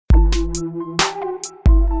What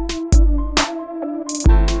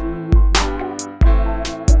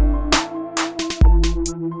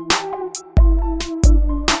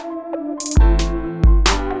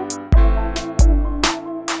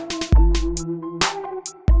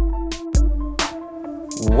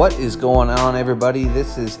is going on, everybody?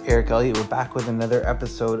 This is Eric Elliott. We're back with another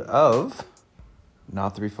episode of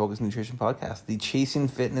Not the Refocused Nutrition Podcast, the Chasing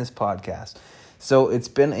Fitness Podcast. So it's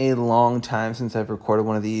been a long time since I've recorded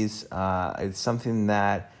one of these. It's something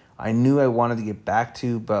that I knew I wanted to get back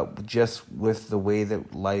to, but just with the way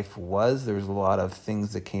that life was, there was a lot of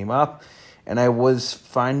things that came up. And I was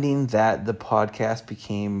finding that the podcast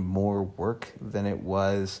became more work than it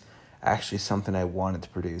was actually something I wanted to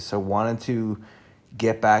produce. So I wanted to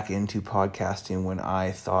get back into podcasting when I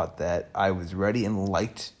thought that I was ready and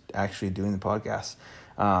liked actually doing the podcast.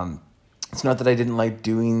 It's not that I didn't like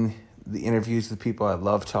doing the interviews with people. I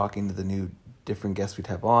love talking to the new different guests we'd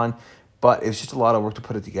have on, but it was just a lot of work to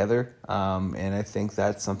put it together. And I think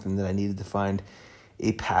that's something that I needed to find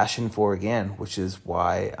a passion for again, which is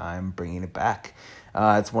why I'm bringing it back.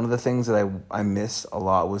 It's one of the things that I miss a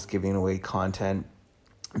lot was giving away content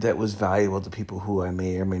that was valuable to people who I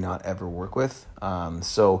may or may not ever work with.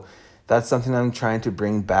 So that's something I'm trying to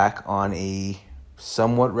bring back on a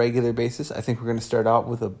somewhat regular basis. I think we're going to start out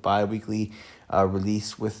with a bi-weekly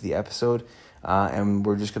release with the episode, and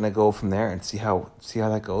we're just going to go from there and see how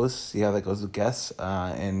that goes, with guests,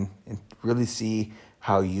 and really see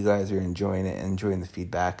how you guys are enjoying it and enjoying the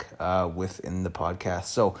feedback within the podcast.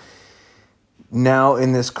 So now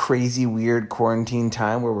in this crazy, weird quarantine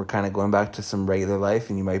time where we're kind of going back to some regular life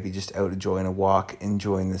and you might be just out enjoying a walk,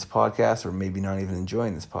 enjoying this podcast, or maybe not even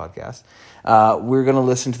enjoying this podcast, we're going to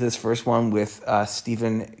listen to this first one with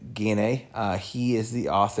Stephen Guyenet. He is the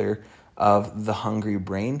author of The Hungry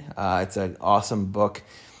Brain. It's an awesome book.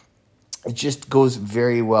 It just goes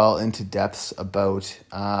very well into depths about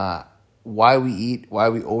why we eat, why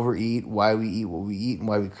we overeat, why we eat what we eat, and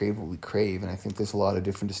why we crave what we crave. And I think there's a lot of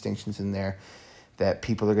different distinctions in there that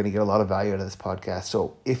people are going to get a lot of value out of this podcast.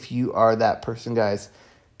 So if you are that person, guys,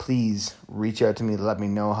 please reach out to me to let me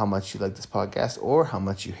know how much you like this podcast or how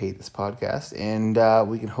much you hate this podcast. And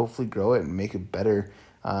we can hopefully grow it and make it better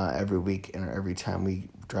every week and every time we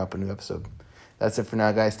drop a new episode. That's it for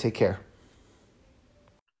now, guys. Take care.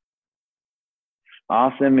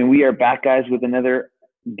 Awesome. And we are back, guys, with another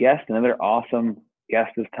guest, another awesome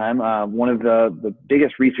guest this time. One of the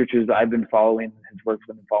biggest researchers that I've been following, his work's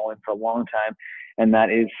been following for a long time, and that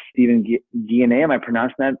is Stephen Guyenet. Am I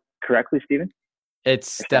pronouncing that correctly, Stephen?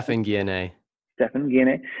 It's Stephen Guyenet. Stephen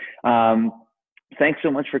Guyenet. Thanks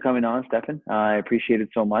so much for coming on, Stephen. I appreciate it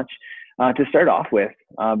so much. To start off with,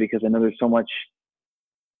 because I know there's so much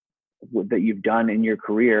that you've done in your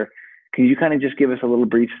career, can you kind of just give us a little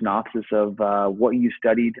brief synopsis of what you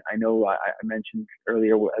studied? I know I mentioned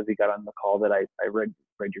earlier as we got on the call that I read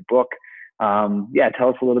your book. Tell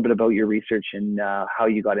us a little bit about your research and how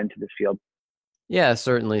you got into this field. Yeah,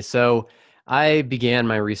 certainly. So I began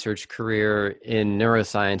my research career in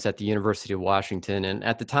neuroscience at the University of Washington. And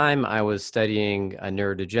at the time, I was studying a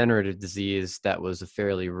neurodegenerative disease that was a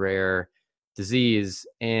fairly rare disease.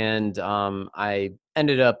 And I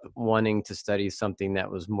ended up wanting to study something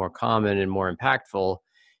that was more common and more impactful.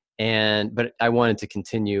 But I wanted to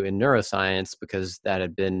continue in neuroscience because that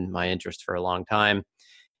had been my interest for a long time.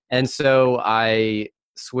 And so I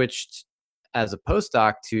switched as a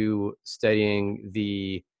postdoc to studying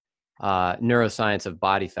the neuroscience of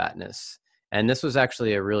body fatness. And this was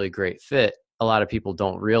actually a really great fit. A lot of people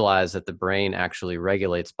don't realize that the brain actually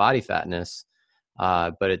regulates body fatness,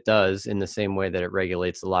 but it does in the same way that it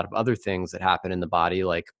regulates a lot of other things that happen in the body,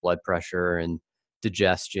 like blood pressure and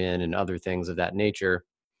digestion and other things of that nature.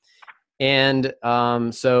 And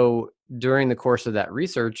so during the course of that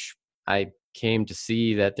research, I came to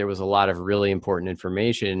see that there was a lot of really important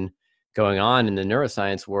information going on in the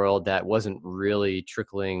neuroscience world that wasn't really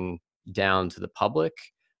trickling down to the public,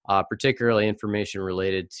 particularly information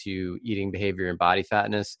related to eating behavior and body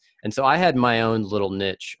fatness. And so I had my own little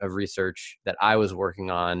niche of research that I was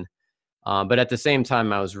working on. But at the same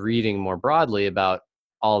time, I was reading more broadly about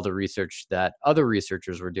all the research that other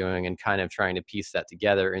researchers were doing and kind of trying to piece that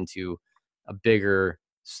together into a bigger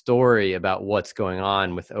story about what's going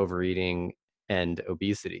on with overeating and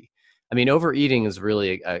obesity. I mean, overeating is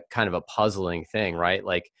really a kind of a puzzling thing, right?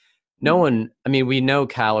 Like we know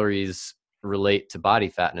calories relate to body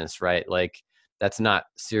fatness, right? Like that's not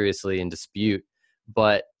seriously in dispute,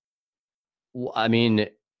 but I mean,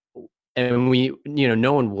 and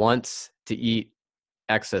no one wants to eat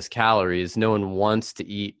excess calories. No one wants to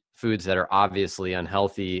eat foods that are obviously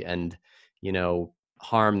unhealthy and,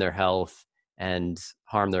 harm their health and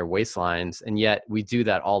harm their waistlines. And yet we do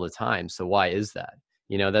that all the time. So why is that?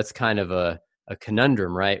 That's kind of a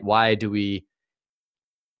conundrum, right? Why do we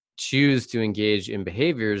choose to engage in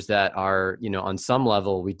behaviors that are, on some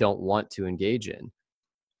level we don't want to engage in,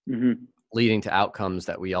 leading to outcomes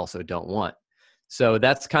that we also don't want? So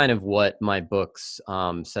that's kind of what my books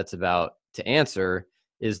sets about to answer,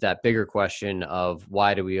 is that bigger question of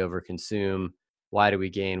why do we overconsume? Why do we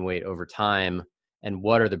gain weight over time? And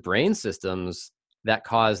what are the brain systems that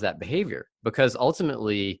cause that behavior? Because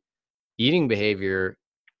ultimately, eating behavior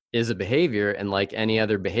is a behavior, and like any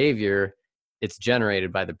other behavior, it's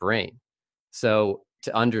generated by the brain. So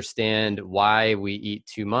to understand why we eat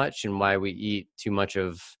too much and why we eat too much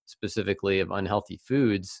of specifically of unhealthy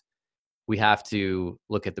foods, we have to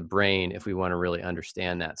look at the brain if we want to really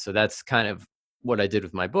understand that. So that's kind of what I did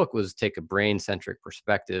with my book, was take a brain-centric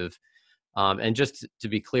perspective. And just to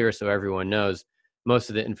be clear, so everyone knows, most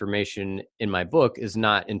of the information in my book is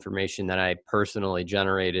not information that I personally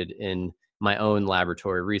generated in my own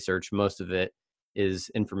laboratory research. Most of it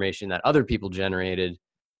is information that other people generated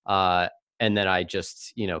and that I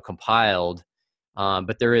just, compiled.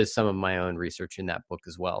 But there is some of my own research in that book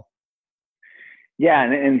as well. Yeah,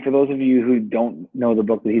 and for those of you who don't know the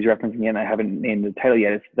book that he's referencing, and I haven't named the title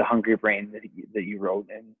yet, it's The Hungry Brain that you wrote,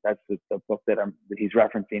 and that's the book that he's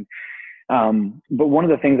referencing. But one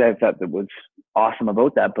of the things I thought that was awesome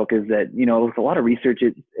about that book is that, with a lot of research,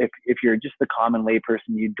 if you're just the common layperson,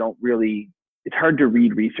 you don't really, it's hard to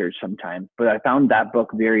read research sometimes. But I found that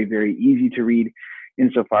book very, very easy to read,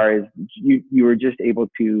 insofar as you were just able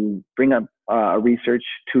to bring up a research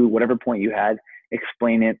to whatever point you had,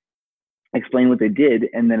 explain what they did,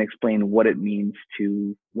 and then explain what it means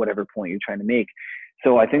to whatever point you're trying to make.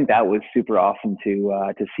 So I think that was super awesome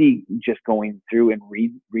to see, just going through and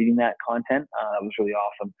reading that content. It was really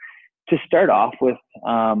awesome. To start off with,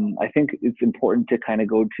 I think it's important to kind of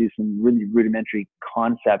go to some really rudimentary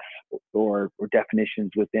concepts or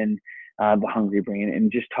definitions within the Hungry Brain,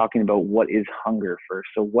 and just talking about what is hunger first.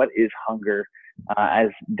 So what is hunger as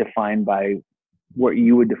defined by what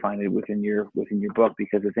you would define it within your book?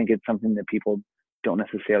 Because I think it's something that people don't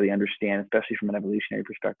necessarily understand, especially from an evolutionary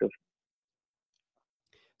perspective.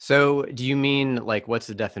 So do you mean like what's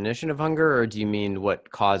the definition of hunger, or do you mean what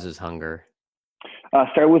causes hunger?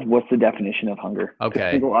 Start with what's the definition of hunger. Okay.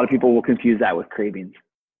 I think a lot of people will confuse that with cravings.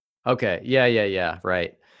 Okay. Yeah.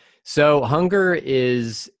 Right. So hunger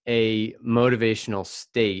is a motivational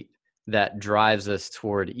state that drives us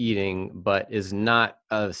toward eating, but is not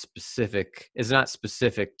specific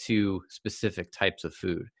to specific types of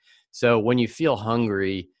food. So when you feel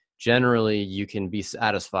hungry, generally you can be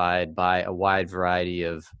satisfied by a wide variety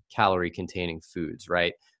of calorie containing foods,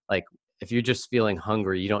 right? Like if you're just feeling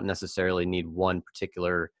hungry, you don't necessarily need one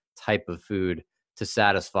particular type of food to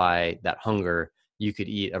satisfy that hunger. You could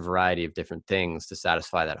eat a variety of different things to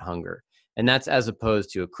satisfy that hunger. And that's as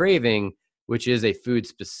opposed to a craving, which is a food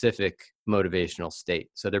specific motivational state.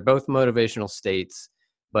 So they're both motivational states,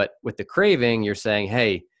 but with the craving, you're saying,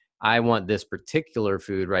 hey, I want this particular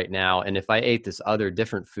food right now. And if I ate this other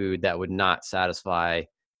different food, that would not satisfy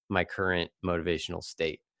my current motivational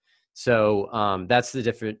state. So that's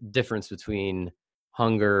the difference between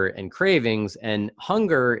hunger and cravings. And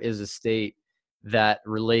hunger is a state that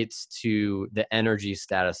relates to the energy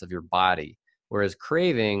status of your body, whereas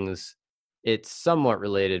cravings, it's somewhat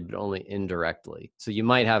related, but only indirectly. So you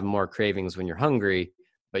might have more cravings when you're hungry,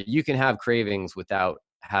 but you can have cravings without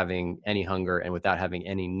having any hunger and without having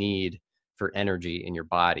any need for energy in your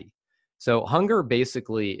body. So hunger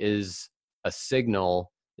basically is a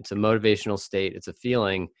signal. It's a motivational state. It's a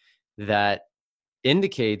feeling that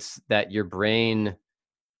indicates that your brain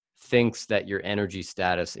thinks that your energy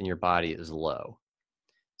status in your body is low.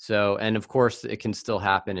 So, and of course, it can still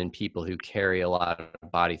happen in people who carry a lot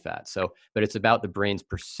of body fat. So, but it's about the brain's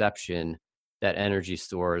perception that energy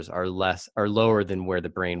stores are lower than where the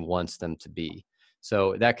brain wants them to be.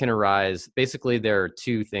 So that can arise. Basically, there are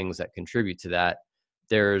two things that contribute to that.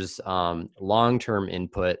 There's long-term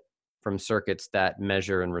input from circuits that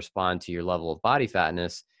measure and respond to your level of body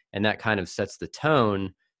fatness, and that kind of sets the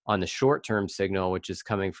tone on the short-term signal, which is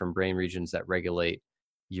coming from brain regions that regulate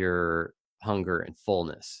your hunger and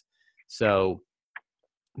fullness. So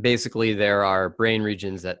basically there are brain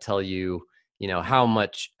regions that tell you, how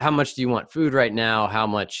much do you want food right now? How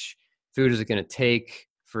much food is it going to take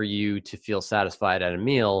for you to feel satisfied at a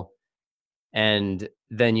meal? And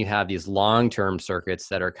then you have these long-term circuits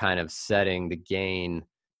that are kind of setting the gain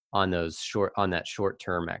on that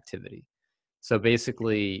short-term activity. So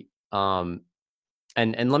basically, and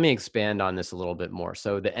let me expand on this a little bit more.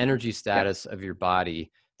 So the energy status of your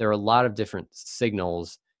body, there are a lot of different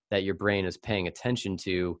signals that your brain is paying attention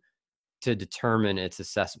to determine its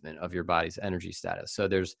assessment of your body's energy status. So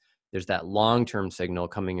there's that long-term signal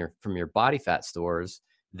coming from your body fat stores.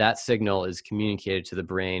 That signal is communicated to the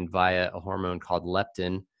brain via a hormone called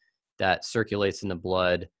leptin that circulates in the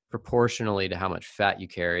blood proportionally to how much fat you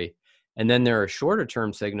carry. And then there are shorter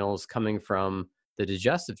term signals coming from the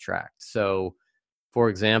digestive tract. So for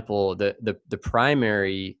example, the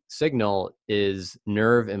primary signal is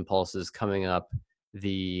nerve impulses coming up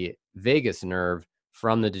the vagus nerve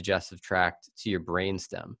from the digestive tract to your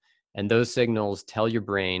brainstem. And those signals tell your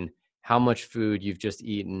brain how much food you've just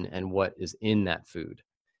eaten and what is in that food.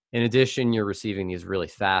 In addition, you're receiving these really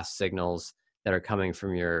fast signals that are coming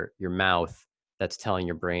from your mouth that's telling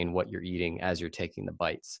your brain what you're eating as you're taking the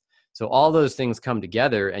bites. So all those things come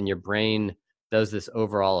together and your brain does this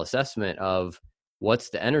overall assessment of what's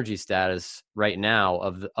the energy status right now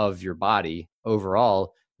of your body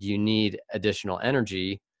overall. Do you need additional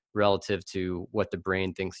energy relative to what the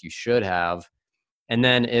brain thinks you should have? And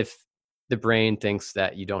then if the brain thinks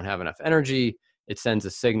that you don't have enough energy, it sends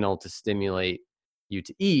a signal to stimulate you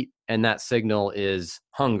to eat. And that signal is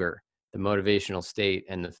hunger, the motivational state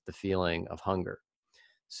and the feeling of hunger.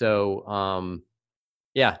 So,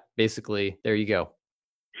 yeah, basically, there you go.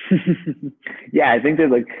 Yeah, I think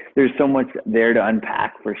there's so much there to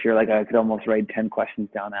unpack for sure. Like I could almost write 10 questions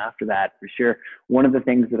down after that for sure. One of the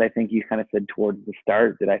things that I think you kind of said towards the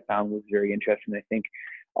start that I found was very interesting, I think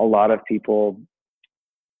a lot of people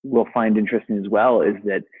will find interesting as well, is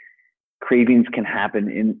that cravings can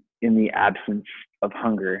happen in the absence of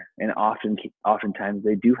hunger, and oftentimes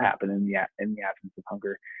they do happen in the absence of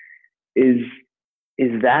hunger.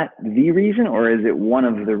 Is that the reason, or is it one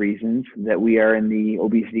of the reasons that we are in the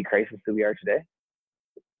obesity crisis that we are today?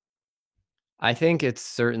 I think it's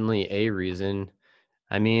certainly a reason.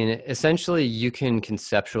 I mean, essentially you can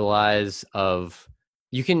conceptualize of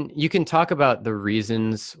you can talk about the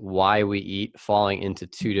reasons why we eat falling into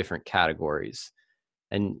two different categories.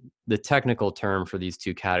 And the technical term for these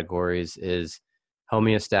two categories is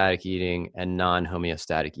homeostatic eating and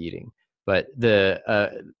non-homeostatic eating. But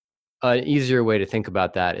an easier way to think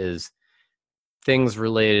about that is things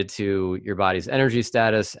related to your body's energy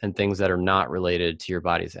status and things that are not related to your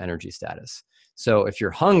body's energy status. So if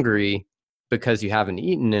you're hungry because you haven't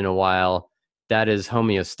eaten in a while, that is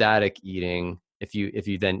homeostatic eating. If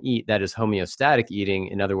you then eat, that is homeostatic eating.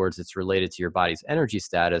 In other words, it's related to your body's energy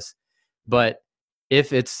status. But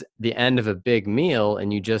if it's the end of a big meal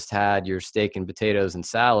and you just had your steak and potatoes and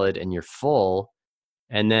salad and you're full,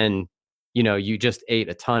 and then you just ate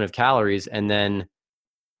a ton of calories, and then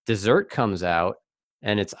dessert comes out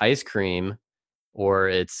and it's ice cream or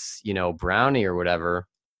it's brownie or whatever,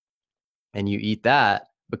 and you eat that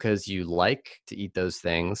because you like to eat those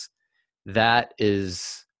things, that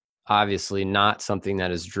is obviously not something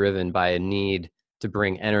that is driven by a need to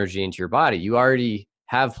bring energy into your body. You already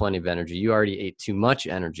have plenty of energy. You already ate too much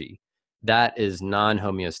energy. That is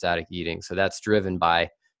non-homeostatic eating. So that's driven by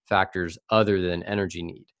factors other than energy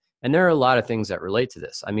need. And there are a lot of things that relate to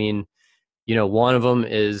this. I mean, one of them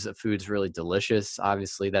is a food's really delicious.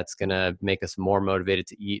 Obviously, that's going to make us more motivated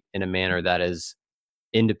to eat in a manner that is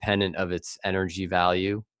independent of its energy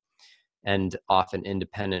value and often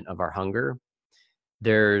independent of our hunger.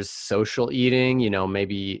 There's social eating,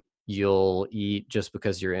 maybe you'll eat just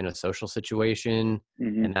because you're in a social situation,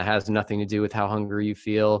 Mm-hmm. and that has nothing to do with how hungry you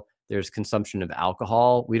feel. There's consumption of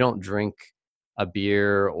alcohol. We don't drink a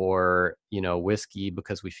beer or whiskey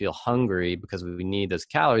because we feel hungry, because we need those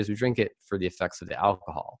calories. We drink it for the effects of the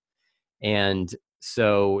alcohol. And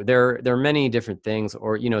so there are many different things,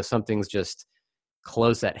 or something's just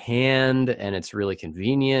close at hand and it's really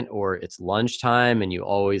convenient, or it's lunchtime and you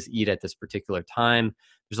always eat at this particular time.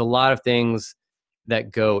 There's a lot of things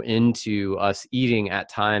that go into us eating at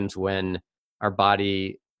times when our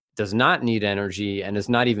body does not need energy and is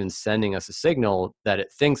not even sending us a signal that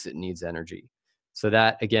it thinks it needs energy. So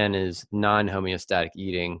that, again, is non-homeostatic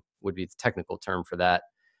eating, would be the technical term for that.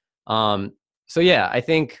 So yeah, I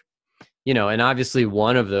think, and obviously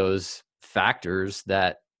one of those factors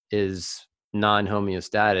that is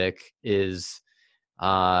non-homeostatic is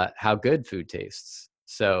how good food tastes.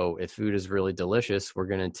 So if food is really delicious, we're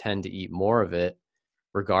going to tend to eat more of it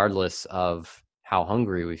regardless of how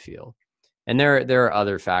hungry we feel. And there are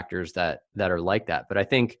other factors that are like that. But I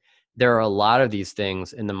think there are a lot of these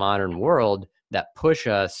things in the modern world that push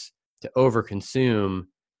us to overconsume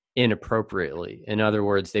inappropriately. In other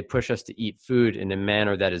words, they push us to eat food in a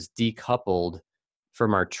manner that is decoupled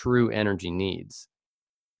from our true energy needs.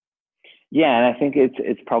 Yeah, and I think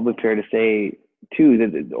it's probably fair to say too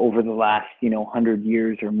that over the last 100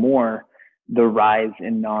 years or more, the rise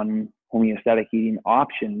in homeostatic eating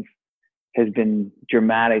options has been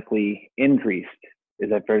dramatically increased. Is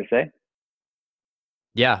that fair to say?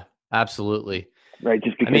 Yeah, absolutely. Right.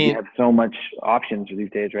 Just because you have so much options these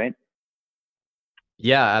days, right?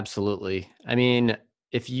 Yeah, absolutely. I mean,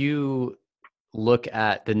 if you look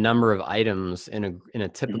at the number of items in a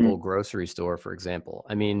typical grocery store, for example,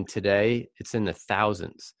 I mean, today it's in the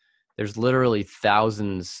thousands. There's literally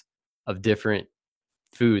thousands of different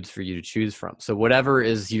foods for you to choose from. So whatever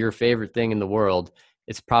is your favorite thing in the world,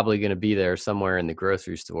 it's probably going to be there somewhere in the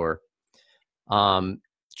grocery store.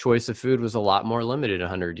 Choice of food was a lot more limited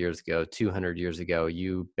 100 years ago, 200 years ago.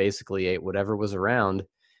 You basically ate whatever was around,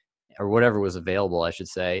 or whatever was available, I should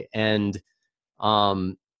say. And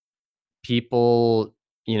people,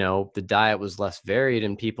 the diet was less varied,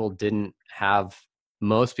 and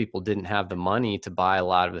most people didn't have the money to buy a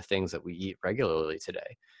lot of the things that we eat regularly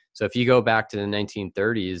today. So if you go back to the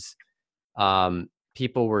 1930s,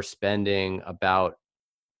 people were spending about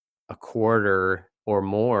a quarter or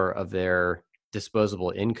more of their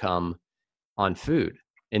disposable income on food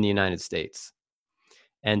in the United States.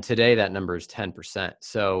 And today that number is 10%.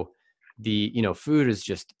 So food is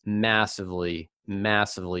just massively,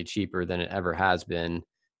 massively cheaper than it ever has been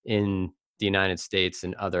in the United States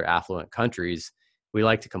and other affluent countries. We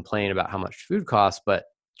like to complain about how much food costs, but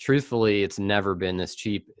truthfully, it's never been this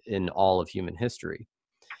cheap in all of human history.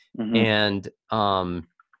 And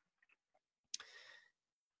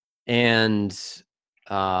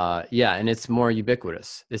it's more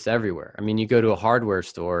ubiquitous. It's everywhere. I mean, you go to a hardware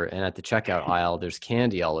store and at the checkout aisle, there's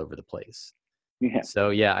candy all over the place. Yeah. So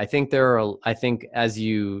yeah, I think as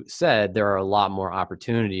you said, there are a lot more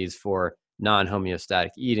opportunities for non-homeostatic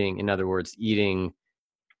eating. In other words, eating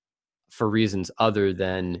for reasons other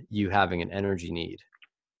than you having an energy need.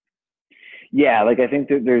 Yeah, like I think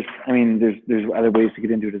that there's other ways to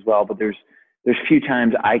get into it as well, but there's few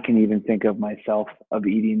times I can even think of myself of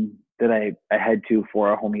eating that I had to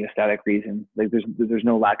for a homeostatic reason. Like there's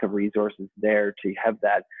no lack of resources there to have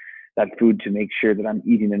that food to make sure that I'm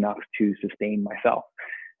eating enough to sustain myself.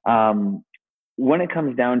 When it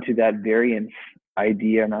comes down to that variance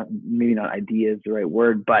idea, maybe not idea is the right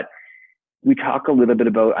word, but we talk a little bit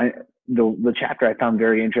about the chapter I found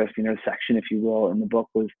very interesting, or section, if you will, in the book,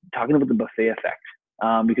 was talking about the buffet effect.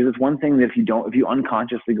 Because it's one thing that if you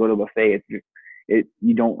unconsciously go to a buffet,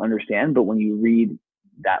 you don't understand, but when you read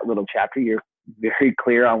that little chapter, you're very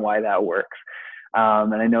clear on why that works.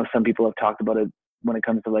 And I know some people have talked about it when it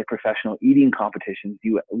comes to like professional eating competitions.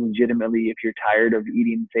 You legitimately, if you're tired of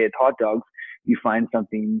eating, say it's hot dogs, you find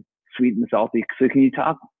something sweet and salty. So can you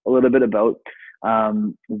talk a little bit about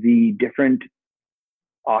the different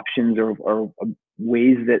options or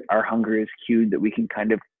ways that our hunger is cued that we can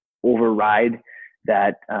kind of override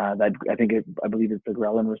that I believe it's the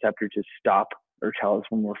ghrelin receptor to stop or tell us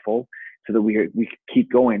when we're full, so that we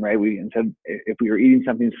keep going, right? Instead, if we are eating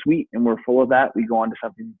something sweet and we're full of that, we go on to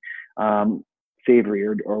something savory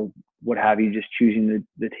or what have you, just choosing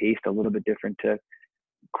the taste a little bit different to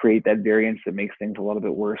create that variance that makes things a little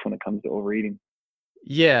bit worse when it comes to overeating.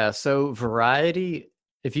 Yeah, so variety,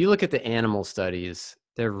 if you look at the animal studies,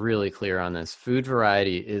 they're really clear on this. Food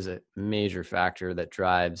variety is a major factor that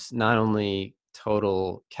drives not only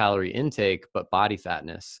total calorie intake, but body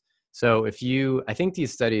fatness. So I think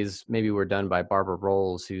these studies maybe were done by Barbara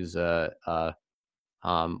Rolls, who's a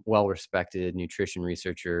well-respected nutrition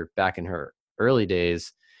researcher back in her early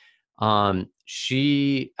days. I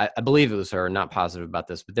believe it was her, not positive about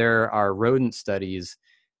this, but there are rodent studies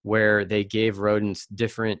where they gave rodents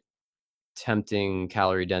different tempting,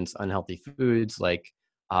 calorie dense, unhealthy foods. Like,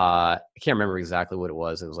 I can't remember exactly what it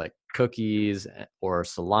was. It was like cookies or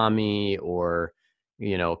salami or,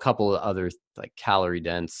 a couple of other like calorie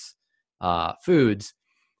dense foods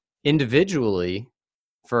individually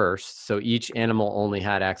first. So each animal only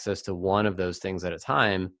had access to one of those things at a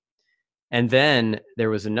time. And then there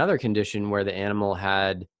was another condition where the animal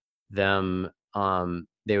had them,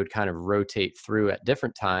 they would kind of rotate through at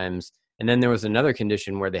different times. And then there was another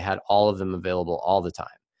condition where they had all of them available all the time.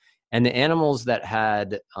 And the animals that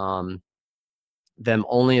had them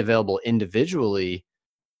only available individually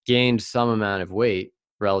gained some amount of weight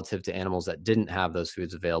relative to animals that didn't have those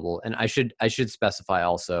foods available. And I should specify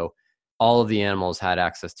also, all of the animals had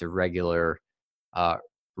access to regular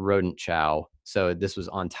rodent chow. So this was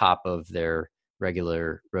on top of their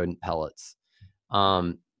regular rodent pellets.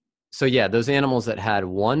 So yeah, those animals that had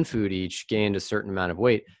one food each gained a certain amount of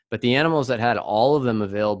weight, but the animals that had all of them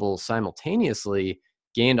available simultaneously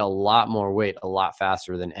gained a lot more weight a lot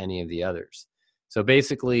faster than any of the others. So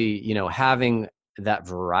basically, having that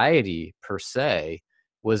variety per se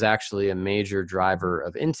was actually a major driver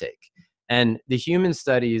of intake. And the human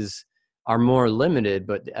studies are more limited,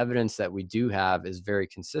 but the evidence that we do have is very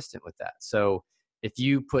consistent with that. So if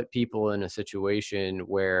you put people in a situation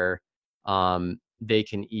where they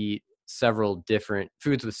can eat several different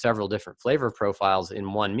foods with several different flavor profiles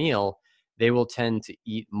in one meal, they will tend to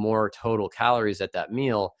eat more total calories at that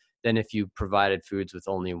meal than if you provided foods with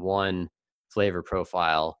only one flavor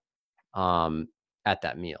profile at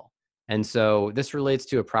that meal. And so this relates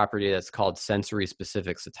to a property that's called sensory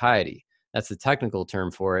specific satiety. That's the technical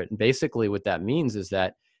term for it. And basically what that means is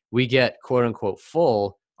that we get quote unquote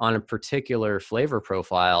full on a particular flavor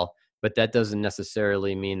profile, but that doesn't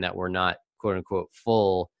necessarily mean that we're not quote unquote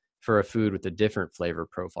full for a food with a different flavor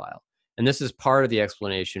profile. And this is part of the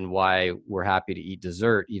explanation why we're happy to eat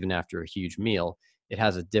dessert even after a huge meal. It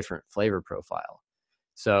has a different flavor profile.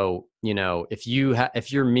 So, if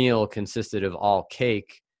your meal consisted of all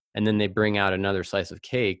cake and then they bring out another slice of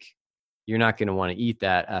cake, you're not going to want to eat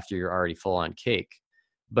that after you're already full on cake.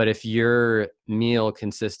 But if your meal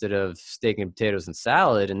consisted of steak and potatoes and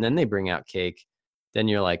salad and then they bring out cake, then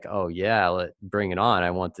you're like, oh yeah, bring it on.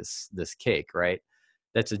 I want this cake, right?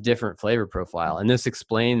 That's a different flavor profile. And this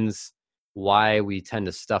explains why we tend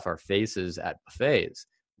to stuff our faces at buffets.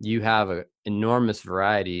 You have an enormous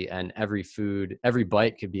variety, and every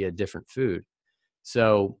bite could be a different food.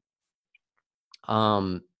 So,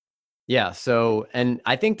 yeah. So, and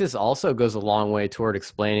I think this also goes a long way toward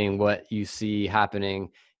explaining what you see happening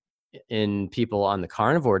in people on the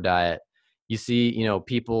carnivore diet. You see,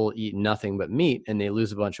 people eat nothing but meat and they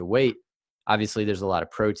lose a bunch of weight. Obviously, there's a lot of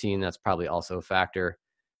protein. That's probably also a factor.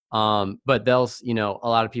 But a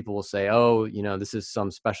lot of people will say, oh, this is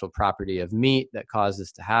some special property of meat that caused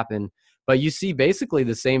this to happen. But you see basically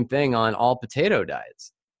the same thing on all potato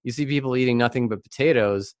diets. You see people eating nothing but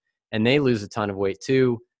potatoes and they lose a ton of weight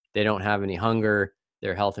too. They don't have any hunger.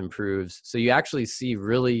 Their health improves. So you actually see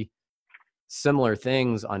really similar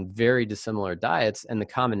things on very dissimilar diets. And the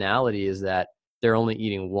commonality is that they're only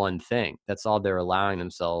eating one thing. That's all they're allowing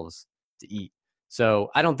themselves to eat. So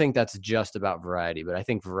I don't think that's just about variety, but I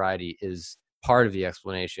think variety is part of the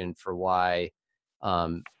explanation for why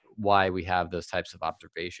we have those types of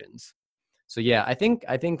observations. So yeah, I think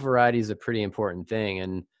variety is a pretty important thing,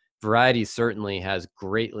 and variety certainly has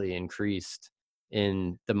greatly increased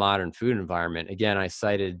in the modern food environment. Again, I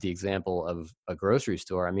cited the example of a grocery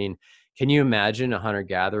store. I mean, can you imagine a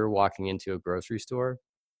hunter-gatherer walking into a grocery store?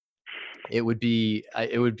 It would be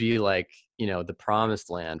like, the promised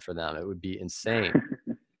land for them. It would be insane.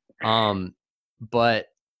 But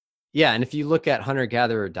yeah, and if you look at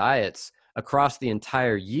hunter-gatherer diets across the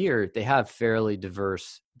entire year, they have fairly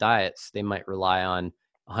diverse diets. They might rely on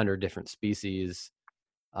 100 different species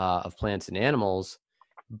of plants and animals.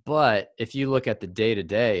 But if you look at the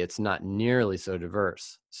day-to-day, it's not nearly so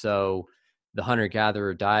diverse. So the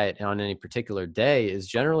hunter-gatherer diet on any particular day is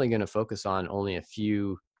generally going to focus on only a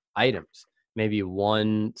few items, maybe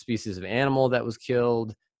one species of animal that was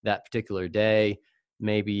killed that particular day,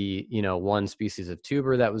 maybe, one species of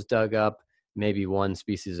tuber that was dug up, maybe one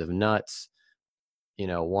species of nuts,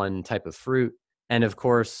 one type of fruit. And of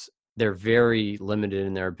course, they're very limited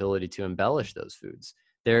in their ability to embellish those foods.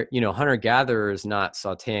 They're, hunter-gatherer is not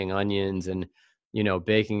sauteing onions and,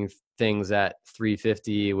 baking things at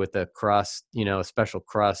 350 with a crust, a special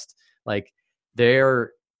crust. Like,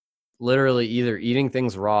 they're literally either eating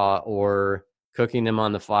things raw or cooking them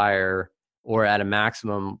on the fire or at a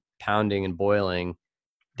maximum pounding and boiling.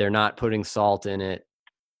 They're not putting salt in it.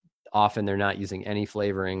 Often they're not using any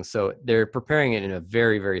flavoring. So they're preparing it in a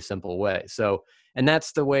very, very simple way. So, and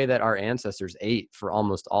that's the way that our ancestors ate for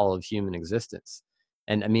almost all of human existence.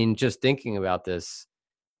 And I mean, just thinking about this,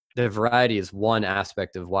 the variety is one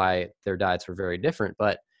aspect of why their diets were very different.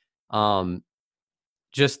 But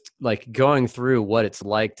just like going through what it's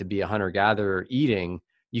like to be a hunter-gatherer eating,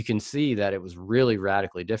 you can see that it was really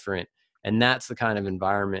radically different. And that's the kind of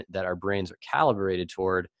environment that our brains are calibrated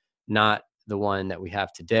toward, not the one that we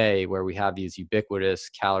have today, where we have these ubiquitous,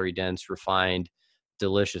 calorie-dense, refined,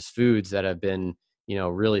 delicious foods that have been,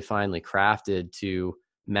 really finely crafted to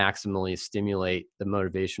maximally stimulate the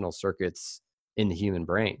motivational circuits in the human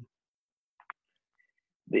brain.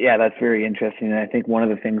 Yeah, that's very interesting. And I think one of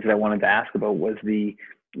the things that I wanted to ask about was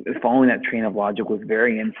following that train of logic with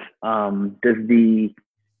variance. Does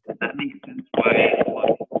that make sense?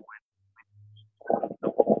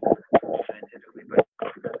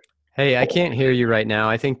 Hey, I can't hear you right now.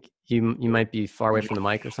 I think you might be far away from the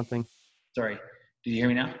mic or something. Sorry. Do you hear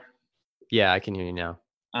me now? Yeah, I can hear you now.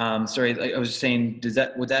 Sorry, I was just saying,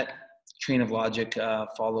 would that train of logic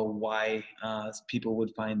follow why people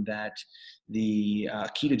would find that the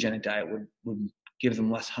ketogenic diet would give them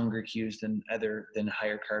less hunger cues than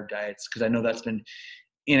higher carb diets? Because I know that's been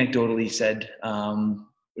anecdotally said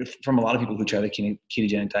from a lot of people who try the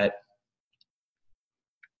ketogenic diet?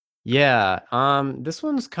 Yeah, this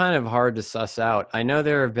one's kind of hard to suss out. I know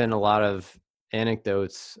there have been a lot of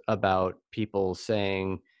anecdotes about people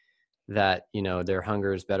saying that, their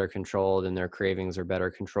hunger is better controlled and their cravings are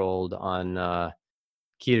better controlled on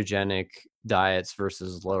ketogenic diets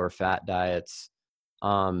versus lower fat diets.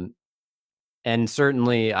 Um, and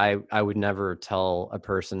certainly I would never tell a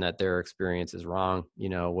person that their experience is wrong.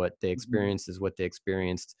 What they experienced is what they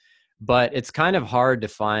experienced. But it's kind of hard to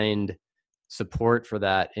find support for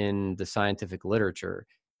that in the scientific literature.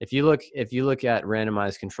 If you look at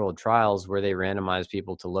randomized controlled trials where they randomize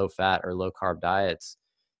people to low fat or low carb diets,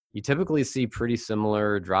 you typically see pretty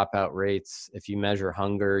similar dropout rates. If you measure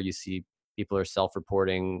hunger, you see people are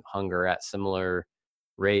self-reporting hunger at similar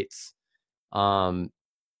rates. And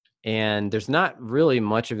there's not really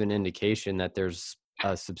much of an indication that there's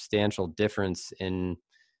a substantial difference in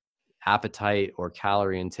appetite or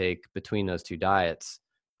calorie intake between those two diets.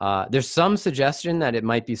 There's some suggestion that it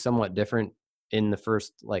might be somewhat different in the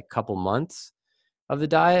first couple months of the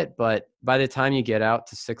diet, but by the time you get out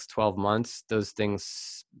to 6-12 months, those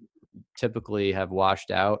things typically have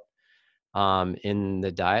washed out in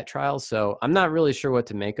the diet trials. So I'm not really sure what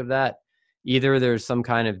to make of that. Either there's some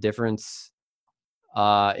kind of difference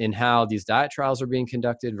in how these diet trials are being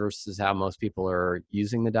conducted versus how most people are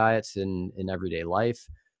using the diets in everyday life,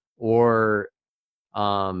 or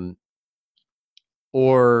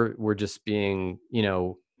we're just being,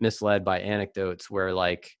 misled by anecdotes where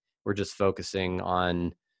we're just focusing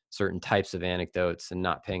on certain types of anecdotes and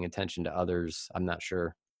not paying attention to others. I'm not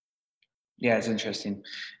sure. Yeah, it's interesting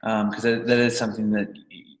because that is something that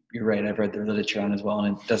you're right. I've read the literature on as well,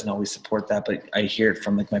 and it doesn't always support that. But I hear it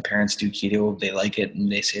from my parents do keto; they like it,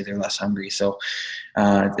 and they say they're less hungry. So,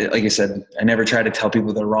 like I said, I never try to tell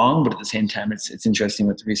people they're wrong, but at the same time, it's interesting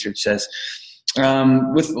what the research says.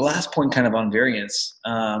 With the last point, kind of on variance.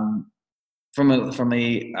 From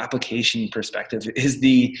a application perspective, is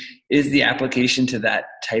the application to that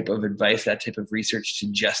type of advice, that type of research,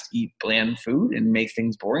 to just eat bland food and make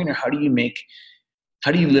things boring, or how do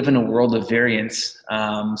you live in a world of variance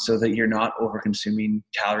so that you're not over consuming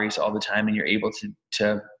calories all the time and you're able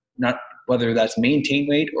to not, whether that's maintain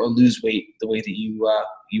weight or lose weight the way that you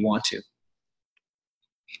want to?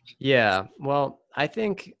 Yeah, well, I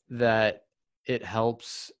think that it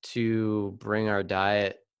helps to bring our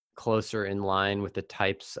diet closer in line with the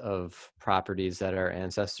types of properties that our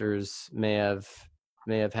ancestors may have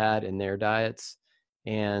had in their diets.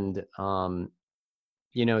 And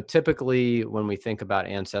typically when we think about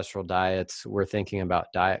ancestral diets, we're thinking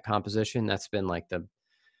about diet composition. That's been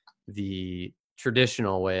the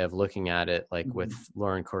traditional way of looking at it, with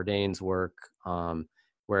Lauren Cordain's work,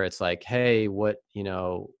 where it's hey, what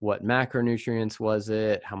macronutrients was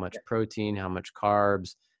it? How much protein, how much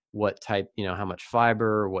carbs, what type, how much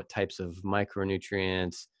fiber, what types of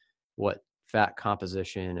micronutrients, what fat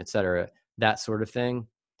composition, et cetera, that sort of thing.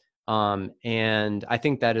 And I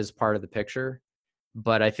think that is part of the picture.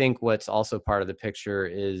 But I think what's also part of the picture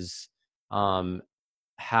is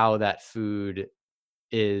how that food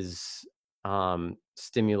is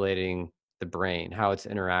stimulating the brain, how it's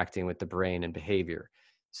interacting with the brain and behavior.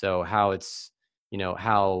 So how it's,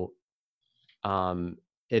 how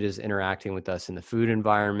it is interacting with us in the food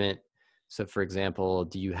environment. So for example,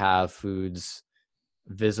 do you have foods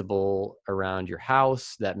visible around your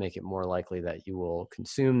house that make it more likely that you will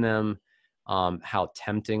consume them? How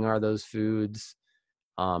tempting are those foods?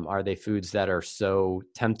 Are they foods that are so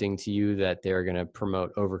tempting to you that they're going to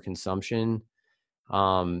promote overconsumption?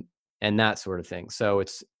 And that sort of thing. So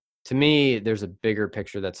to me, there's a bigger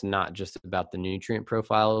picture that's not just about the nutrient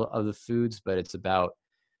profile of the foods, but it's about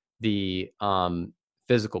the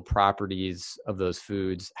physical properties of those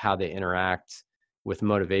foods, how they interact with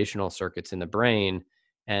motivational circuits in the brain,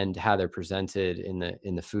 and how they're presented in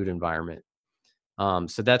the food environment.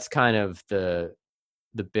 So that's kind of the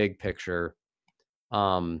big picture.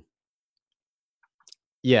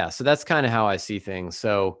 Yeah, so that's kind of how I see things.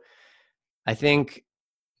 So I think,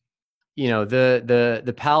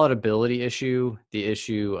 the palatability issue, the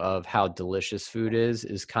issue of how delicious food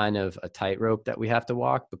is kind of a tightrope that we have to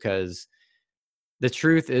walk, because the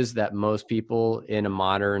truth is that most people in a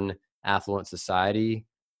modern affluent society,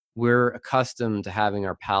 we're accustomed to having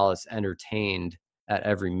our palates entertained at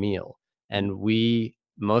every meal. And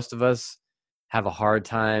most of us have a hard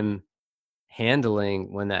time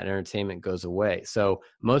handling when that entertainment goes away. So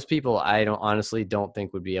most people, I honestly don't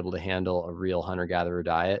think would be able to handle a real hunter-gatherer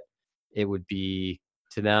diet. To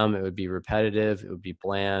them, it would be repetitive, it would be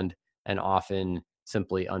bland, and often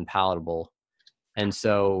simply unpalatable. And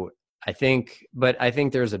so I think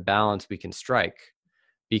there's a balance we can strike,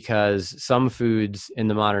 because some foods in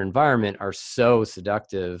the modern environment are so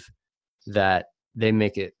seductive that they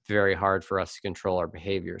make it very hard for us to control our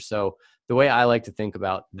behavior. So the way I like to think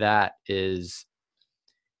about that is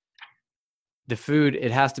the food,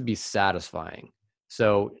 it has to be satisfying.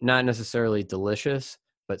 So not necessarily delicious,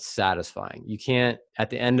 but satisfying. You can't, at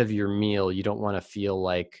the end of your meal, you don't want to feel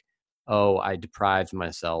like, oh, I deprived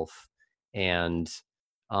myself and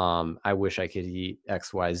I wish I could eat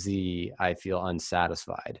X, Y, Z. I feel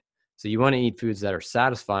unsatisfied. So you want to eat foods that are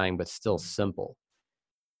satisfying, but still simple.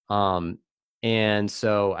 And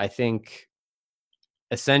so I think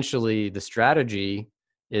essentially the strategy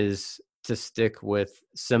is to stick with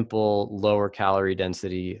simple, lower calorie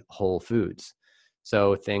density whole foods.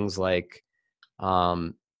 So things like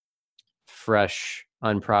fresh,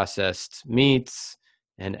 unprocessed meats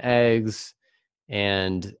and eggs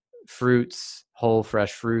and fruits, whole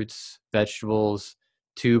fresh fruits, vegetables,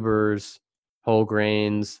 tubers, whole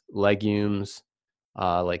grains, legumes,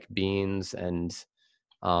 like beans and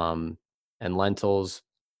lentils.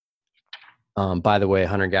 By the way,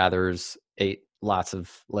 hunter gatherers ate lots of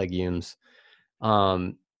legumes.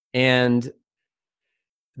 And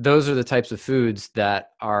those are the types of foods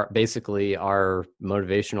that are basically our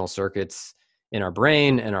motivational circuits in our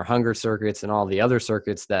brain and our hunger circuits and all the other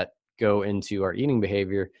circuits that go into our eating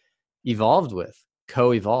behavior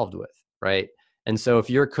co-evolved with, right? And so if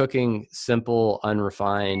you're cooking simple,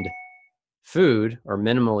 unrefined food or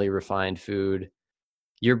minimally refined food,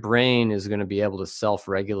 your brain is going to be able to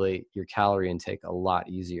self-regulate your calorie intake a lot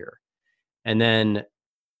easier. And then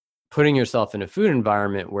putting yourself in a food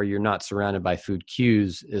environment where you're not surrounded by food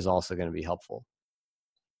cues is also going to be helpful.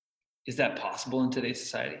 Is that possible in today's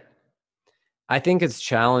society? I think it's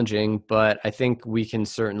challenging, but I think we can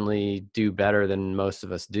certainly do better than most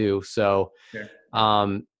of us do. So, Sure.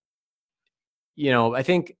 I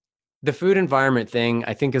think the food environment thing,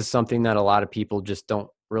 I think, is something that a lot of people just don't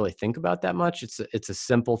really think about that much. It's a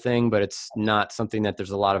simple thing, but it's not something that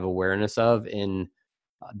there's a lot of awareness of in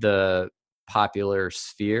the popular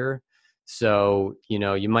sphere. So,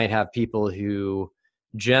 you might have people who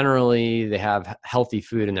generally they have healthy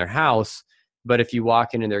food in their house, but if you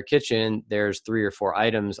walk into their kitchen, there's 3 or 4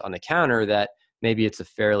 items on the counter that maybe it's a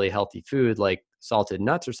fairly healthy food like salted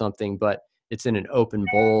nuts or something, but it's in an open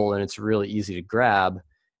bowl and it's really easy to grab.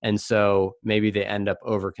 And so maybe they end up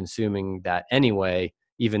over consuming that anyway,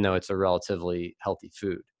 even though it's a relatively healthy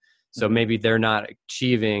food. So maybe they're not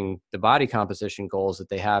achieving the body composition goals that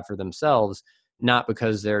they have for themselves, not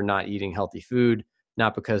because they're not eating healthy food,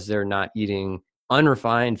 not because they're not eating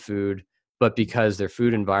unrefined food, but because their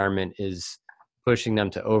food environment is pushing them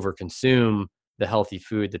to overconsume the healthy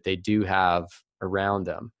food that they do have around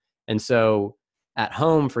them. And so at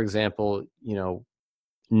home, for example,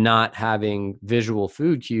 not having visual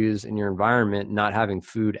food cues in your environment, not having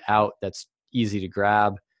food out that's easy to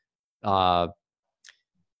grab,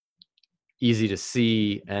 easy to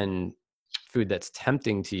see, and food that's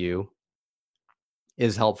tempting to you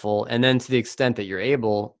is helpful. And then to the extent that you're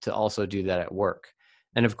able to also do that at work.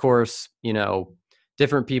 And of course,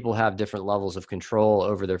 different people have different levels of control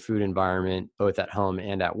over their food environment, both at home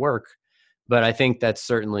and at work. But I think that's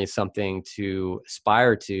certainly something to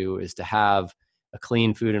aspire to, is to have a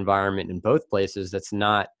clean food environment in both places that's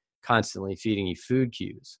not constantly feeding you food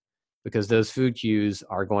cues, because those food cues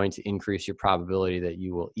are going to increase your probability that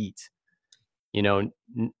you will eat.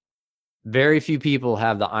 Very few people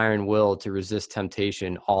have the iron will to resist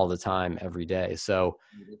temptation all the time, every day. So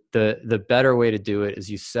the better way to do it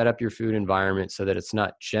is you set up your food environment so that it's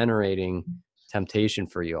not generating temptation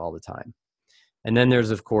for you all the time. And then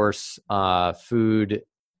there's, of course, food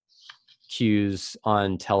cues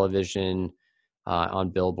on television,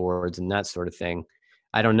 on billboards and that sort of thing.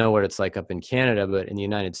 I don't know what it's like up in Canada, but in the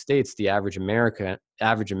United States, the average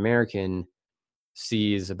American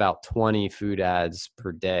sees about 20 food ads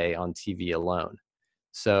per day on TV alone.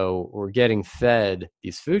 So we're getting fed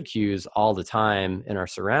these food cues all the time in our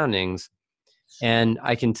surroundings. And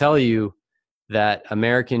I can tell you that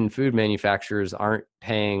American food manufacturers aren't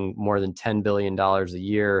paying more than $10 billion a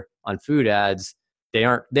year on food ads. They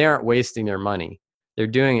aren't wasting their money. They're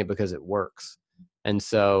doing it because it works. And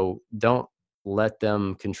so don't let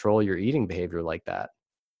them control your eating behavior like that.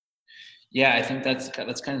 Yeah, I think that's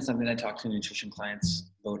kind of something I talk to nutrition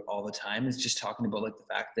clients about all the time, is just talking about like the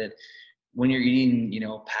fact that when you're eating,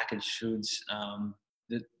 packaged foods,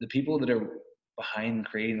 the people that are behind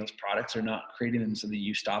creating those products are not creating them so that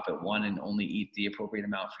you stop at one and only eat the appropriate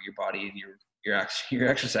amount for your body and your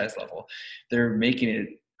exercise level. They're making it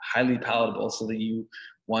highly palatable so that you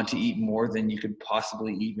want to eat more than you could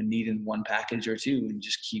possibly even need in one package or two, and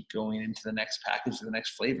just keep going into the next package or the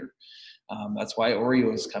next flavor. That's why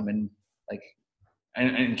Oreos come in like,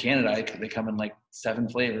 and in Canada, they come in like 7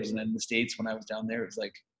 flavors. And in the States, when I was down there, it was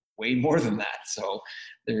like way more than that. So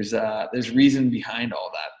there's reason behind all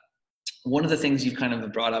that. One of the things you've kind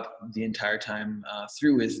of brought up the entire time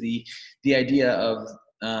through is the idea of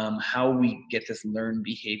how we get this learned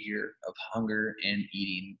behavior of hunger and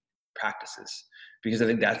eating practices, because I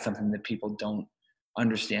think that's something that people don't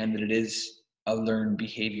understand, that it is a learned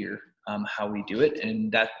behavior, how we do it.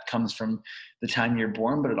 And that comes from the time you're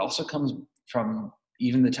born, but it also comes from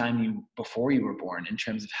even the time before you were born, in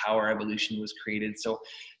terms of how our evolution was created. So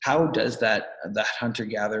how does that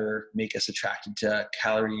hunter-gatherer make us attracted to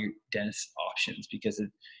calorie-dense options? Because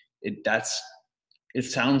it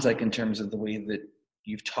sounds like, in terms of the way that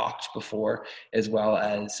you've talked before, as well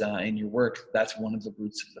as in your work, that's one of the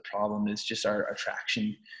roots of the problem, is just our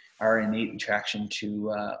innate attraction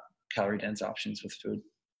to calorie-dense options with food.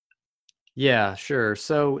 Yeah, sure.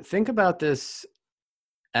 So think about this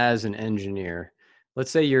as an engineer. Let's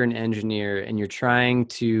say you're an engineer and you're trying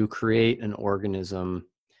to create an organism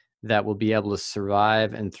that will be able to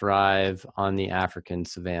survive and thrive on the African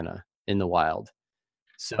savanna in the wild.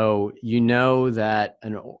 So you know that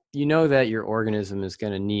your organism is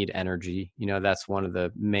going to need energy. That's one of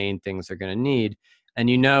the main things they're going to need. And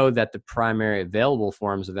you know that the primary available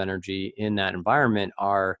forms of energy in that environment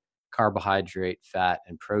are carbohydrate, fat,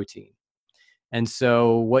 and protein. And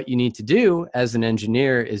so what you need to do as an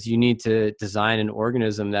engineer is you need to design an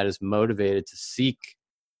organism that is motivated to seek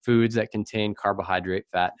foods that contain carbohydrate,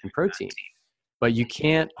 fat, and protein. But you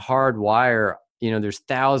can't hardwire, there's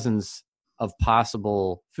thousands of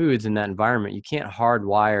possible foods in that environment. You can't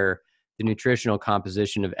hardwire the nutritional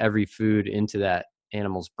composition of every food into that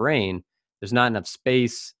animal's brain. There's not enough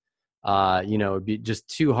space. It'd be just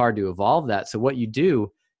too hard to evolve that. So what you do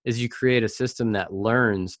is you create a system that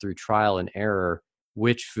learns through trial and error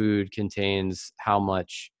which food contains how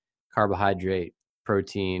much carbohydrate,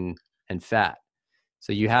 protein, and fat.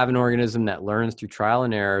 So you have an organism that learns through trial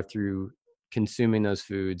and error, through consuming those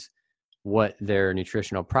foods, what their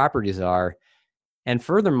nutritional properties are. And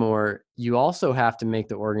furthermore, you also have to make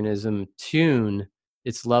the organism tune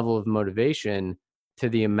its level of motivation to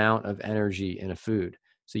the amount of energy in a food.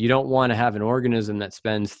 So you don't want to have an organism that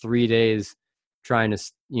spends 3 days trying to,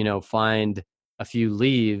 find a few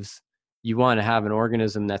leaves. You want to have an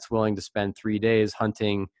organism that's willing to spend 3 days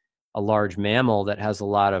hunting a large mammal that has a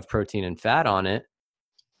lot of protein and fat on it,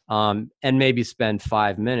 and maybe spend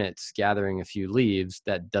 5 minutes gathering a few leaves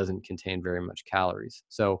that doesn't contain very much calories.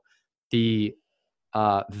 So the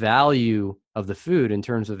value of the food in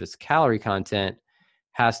terms of its calorie content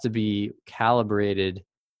has to be calibrated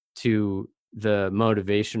to the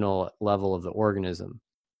motivational level of the organism.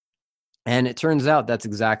 And it turns out that's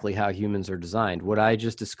exactly how humans are designed. What I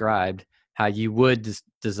just described, how you would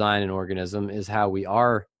design an organism, is how we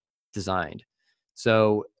are designed.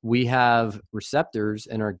 So we have receptors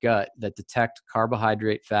in our gut that detect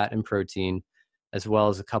carbohydrate, fat, and protein, as well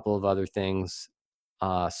as a couple of other things,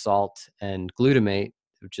 salt and glutamate,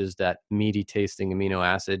 which is that meaty tasting amino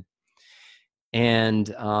acid.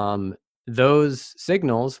 And those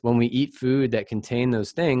signals, when we eat food that contain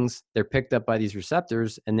those things, they're picked up by these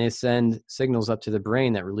receptors, and they send signals up to the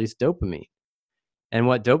brain that release dopamine. And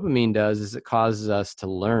what dopamine does is it causes us to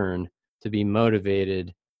learn, to be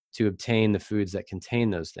motivated to obtain the foods that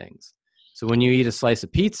contain those things. So when you eat a slice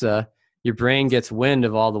of pizza, your brain gets wind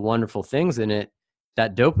of all the wonderful things in it.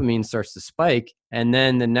 That dopamine starts to spike. And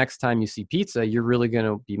then the next time you see pizza, you're really going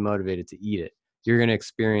to be motivated to eat it. You're going to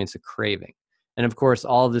experience a craving. And of course,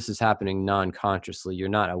 all of this is happening non-consciously. You're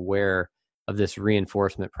not aware of this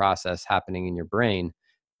reinforcement process happening in your brain,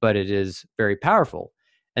 but it is very powerful.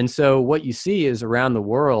 And so what you see is, around the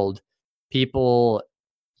world, people,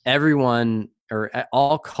 everyone, or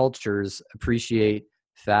all cultures appreciate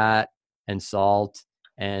fat and salt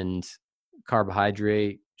and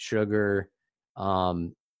carbohydrate, sugar,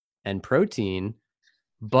 and protein,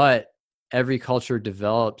 but every culture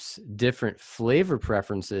develops different flavor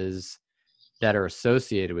preferences that are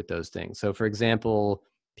associated with those things. So for example,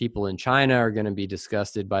 people in China are going to be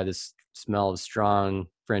disgusted by the smell of strong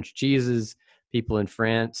French cheeses. People in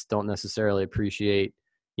France don't necessarily appreciate,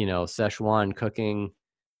 Szechuan cooking,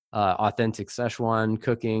 authentic Szechuan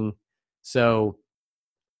cooking. So,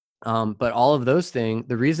 but all of those things,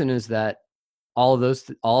 the reason is that all of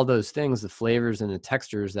those things, the flavors and the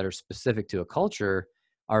textures that are specific to a culture,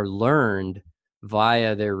 are learned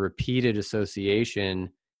via their repeated association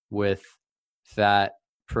with fat,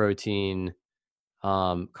 protein,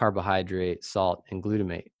 carbohydrate, salt, and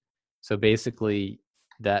glutamate. So basically,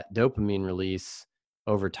 that dopamine release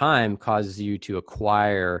over time causes you to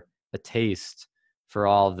acquire a taste for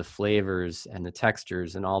all of the flavors and the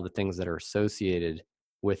textures and all the things that are associated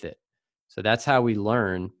with it. So that's how we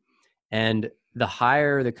learn. And the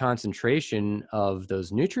higher the concentration of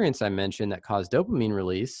those nutrients I mentioned that cause dopamine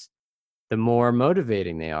release, the more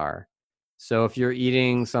motivating they are. So if you're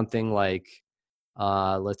eating something like,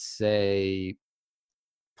 let's say,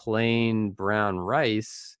 plain brown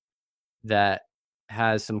rice that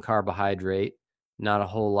has some carbohydrate, not a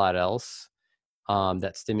whole lot else,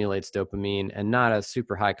 that stimulates dopamine and not a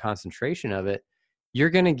super high concentration of it, you're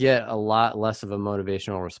going to get a lot less of a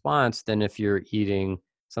motivational response than if you're eating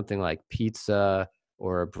something like pizza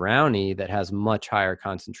or a brownie that has much higher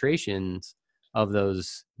concentrations of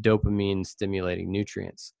those dopamine stimulating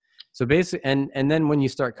nutrients. So basically, and then when you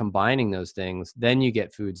start combining those things, then you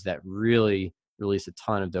get foods that really release a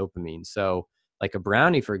ton of dopamine. So like a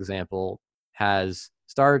brownie, for example, has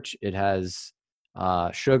starch, it has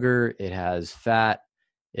sugar, it has fat,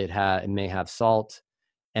 it may have salt,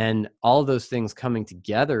 and all of those things coming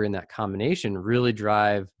together in that combination really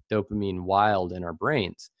drive dopamine wild in our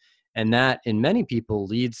brains. And that in many people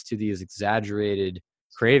leads to these exaggerated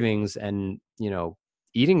cravings and,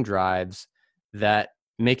 eating drives that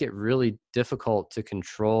make it really difficult to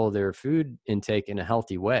control their food intake in a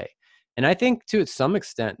healthy way. And I think to some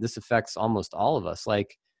extent, this affects almost all of us.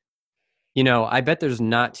 Like, I bet there's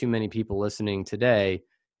not too many people listening today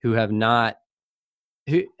who have not,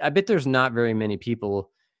 I bet there's not very many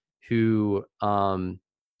people who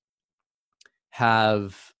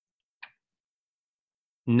have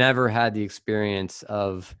never had the experience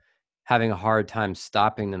of having a hard time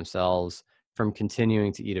stopping themselves from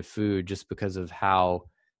continuing to eat a food just because of how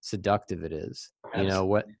seductive it is. Absolutely. You know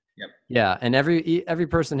what? Yep. Yeah, and every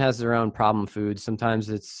person has their own problem food. Sometimes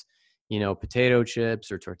it's, potato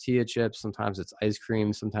chips or tortilla chips. Sometimes it's ice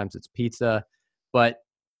cream. Sometimes it's pizza. But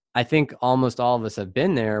I think almost all of us have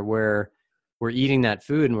been there where we're eating that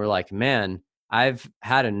food and we're like, man, I've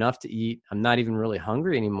had enough to eat. I'm not even really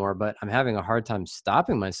hungry anymore, but I'm having a hard time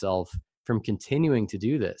stopping myself from continuing to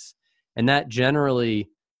do this. And that generally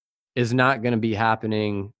is not going to be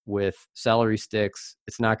happening with celery sticks.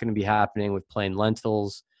 It's not going to be happening with plain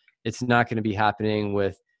lentils. It's not going to be happening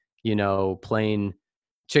with, plain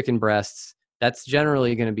chicken breasts. That's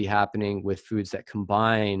generally going to be happening with foods that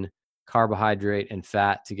combine carbohydrate and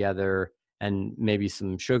fat together, and maybe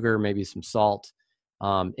some sugar, maybe some salt,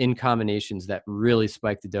 in combinations that really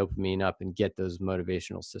spike the dopamine up and get those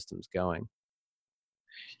motivational systems going.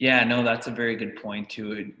 Yeah, no, that's a very good point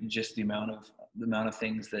too. Just the amount of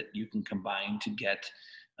things that you can combine to get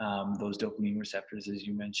those dopamine receptors, as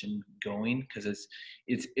you mentioned, going. Because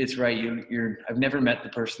it's right. I've never met the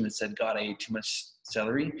person that said, "God, I ate too much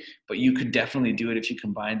celery," but you could definitely do it if you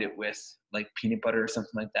combined it with like peanut butter or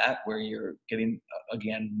something like that, where you're getting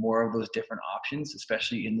again more of those different options,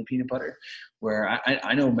 especially in the peanut butter. Where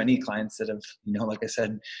I know many clients that have, like I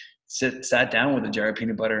said, sat down with a jar of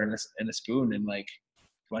peanut butter and a spoon and like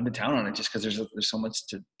run to town on it, just because there's so much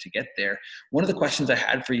to get there. One of the questions I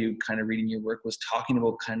had for you, kind of reading your work, was talking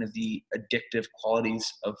about kind of the addictive qualities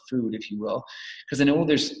of food, if you will, because I know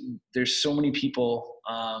there's so many people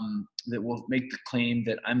that will make the claim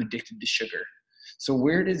that I'm addicted to sugar. So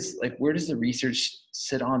where does the research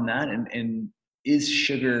sit on that, and is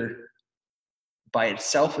sugar by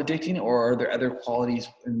itself addicting, or are there other qualities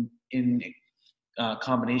in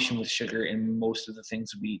combination with sugar in most of the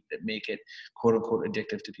things we eat that make it quote unquote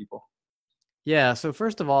addictive to people? Yeah. So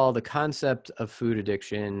first of all, the concept of food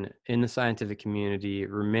addiction in the scientific community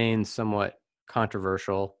remains somewhat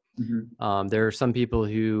controversial. Mm-hmm. There are some people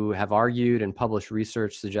who have argued and published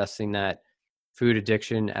research suggesting that food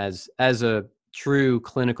addiction as a true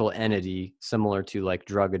clinical entity, similar to like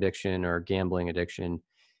drug addiction or gambling addiction,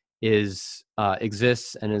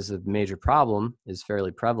 exists and is a major problem, is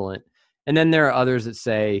fairly prevalent. And then there are others that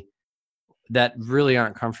say that really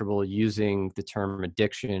aren't comfortable using the term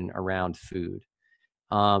addiction around food.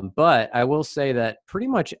 But I will say that pretty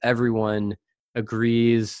much everyone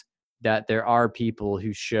agrees that there are people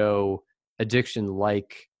who show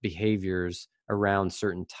addiction-like behaviors around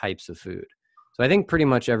certain types of food. So I think pretty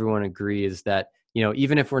much everyone agrees that,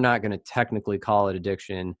 even if we're not going to technically call it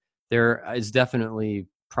addiction, there is definitely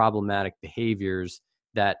problematic behaviors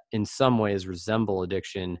that in some ways resemble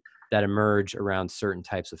addiction that emerge around certain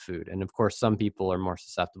types of food. And of course, some people are more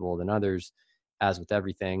susceptible than others, as with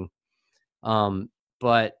everything.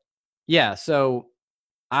 But yeah, so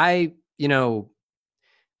I,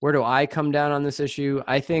 where do I come down on this issue?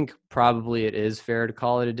 I think probably it is fair to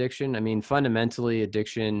call it addiction. I mean, fundamentally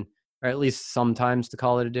addiction, or at least sometimes to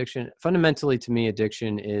call it addiction, fundamentally to me,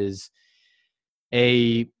 addiction is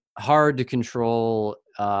a hard to control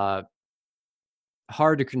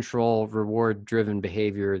reward driven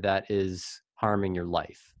behavior that is harming your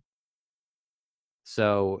life.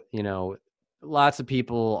 So, lots of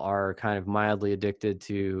people are kind of mildly addicted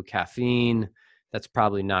to caffeine. That's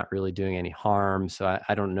probably not really doing any harm. So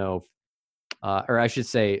I don't know if, or I should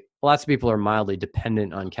say, lots of people are mildly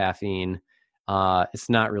dependent on caffeine. It's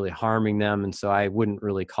not really harming them. And so I wouldn't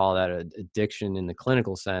really call that an addiction in the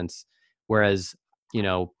clinical sense. Whereas,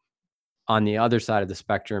 on the other side of the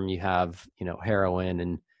spectrum, you have, heroin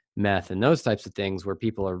and meth and those types of things where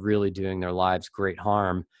people are really doing their lives great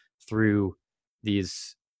harm through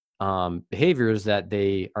these behaviors that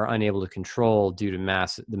they are unable to control due to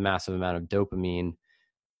the massive amount of dopamine.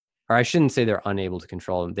 Or I shouldn't say they're unable to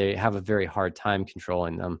control them. They have a very hard time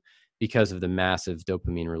controlling them because of the massive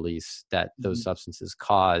dopamine release that those substances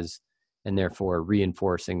cause, and therefore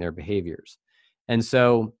reinforcing their behaviors. And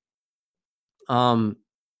so,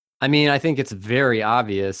 I think it's very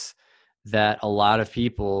obvious that a lot of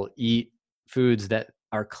people eat foods that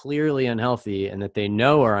are clearly unhealthy and that they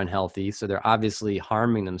know are unhealthy. So they're obviously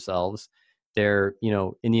harming themselves. They're,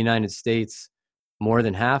 in the United States, more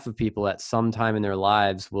than half of people at some time in their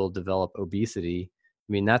lives will develop obesity.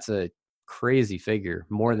 That's a crazy figure,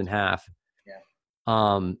 more than half.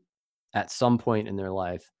 Yeah. At some point in their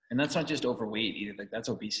life. And that's not just overweight either. Like, that's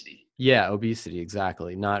obesity. Yeah, obesity,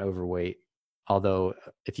 exactly. Not overweight. Although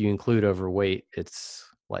if you include overweight, it's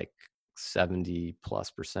like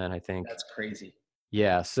 70+%, I think. That's crazy.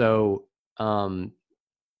 Yeah. So,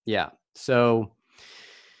 So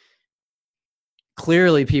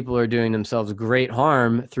clearly people are doing themselves great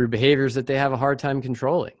harm through behaviors that they have a hard time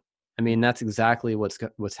controlling. That's exactly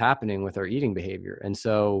what's happening with our eating behavior. And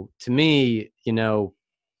so to me,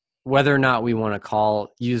 whether or not we want to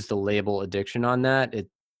use the label addiction on that, it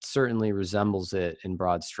certainly resembles it in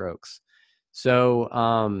broad strokes.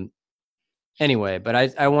 So, anyway, but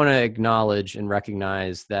I want to acknowledge and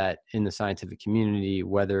recognize that in the scientific community,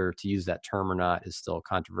 whether to use that term or not is still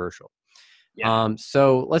controversial. Yeah.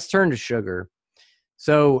 So let's turn to sugar.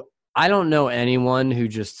 So I don't know anyone who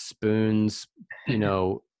just spoons,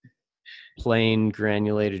 plain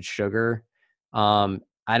granulated sugar.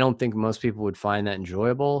 I don't think most people would find that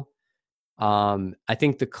enjoyable. I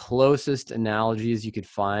think the closest analogies you could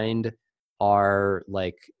find are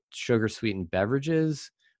like sugar sweetened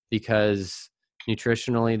beverages, because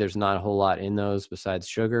nutritionally there's not a whole lot in those besides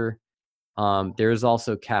sugar. There is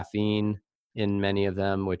also caffeine in many of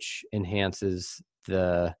them, which enhances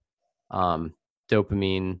the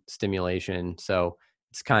dopamine stimulation. So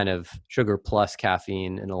it's kind of sugar plus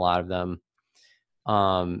caffeine in a lot of them.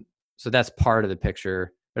 So that's part of the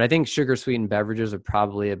picture. But I think sugar sweetened beverages are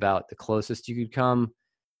probably about the closest you could come.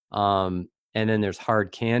 And then there's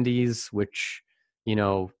hard candies, which,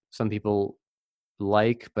 some people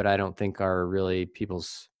like, but I don't think are really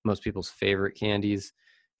most people's favorite candies.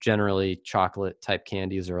 Generally, chocolate type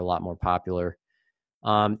candies are a lot more popular.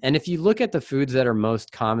 And if you look at the foods that are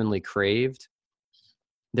most commonly craved,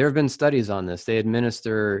 there have been studies on this. They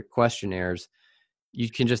administer questionnaires. You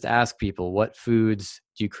can just ask people, what foods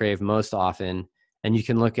do you crave most often? And you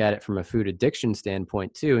can look at it from a food addiction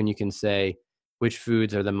standpoint too. And you can say which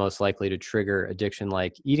foods are the most likely to trigger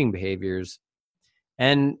addiction-like eating behaviors.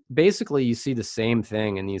 And basically you see the same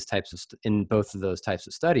thing in these types of, in both of those types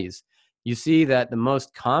of studies. You see that the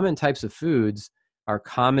most common types of foods are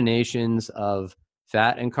combinations of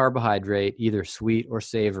fat and carbohydrate, either sweet or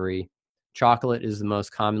savory. Chocolate is the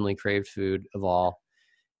most commonly craved food of all.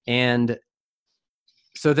 And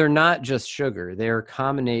so they're not just sugar, they're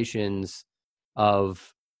combinations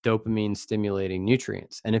of dopamine stimulating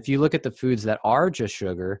nutrients. And if you look at the foods that are just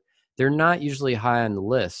sugar, they're not usually high on the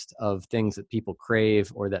list of things that people crave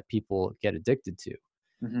or that people get addicted to.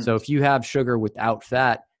 Mm-hmm. So if you have sugar without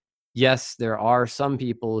fat, yes, there are some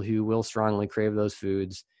people who will strongly crave those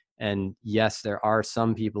foods. And yes, there are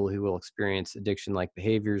some people who will experience addiction-like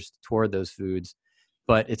behaviors toward those foods,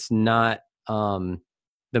 but it's not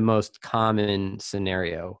the most common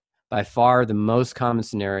scenario. By far, the most common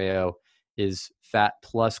scenario is fat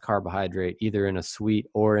plus carbohydrate, either in a sweet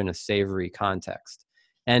or in a savory context.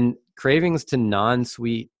 And cravings to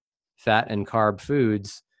non-sweet fat and carb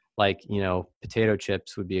foods, like, potato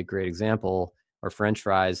chips would be a great example, or French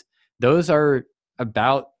fries, those are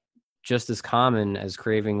about just as common as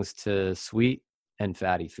cravings to sweet and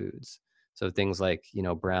fatty foods. So things like,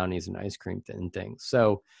 brownies and ice cream and things.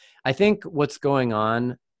 So I think what's going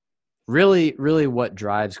on, really what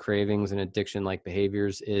drives cravings and addiction-like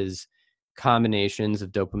behaviors is combinations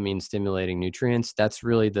of dopamine stimulating nutrients. That's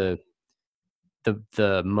really the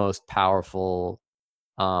most powerful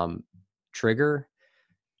trigger.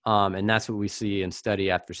 And that's what we see in study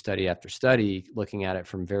after study after study, looking at it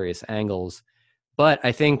from various angles. But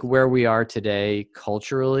I think where we are today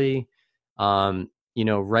culturally,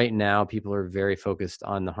 right now people are very focused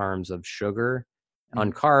on the harms of sugar,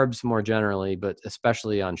 on carbs more generally, but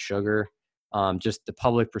especially on sugar. Just the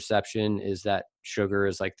public perception is that sugar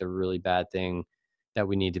is like the really bad thing that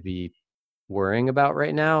we need to be worrying about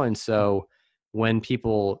right now. And so when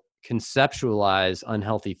people conceptualize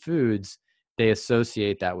unhealthy foods, they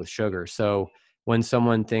associate that with sugar. So when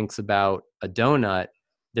someone thinks about a donut,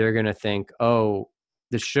 they're going to think, oh,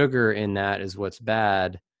 the sugar in that is what's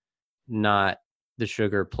bad, not the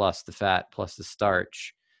sugar plus the fat plus the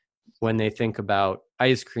starch. When they think about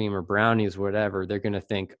ice cream or brownies, whatever, they're going to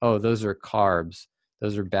think, oh, those are carbs.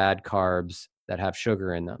 Those are bad carbs that have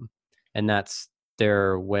sugar in them. And that's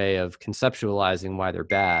their way of conceptualizing why they're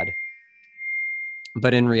bad.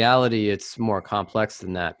 But in reality, it's more complex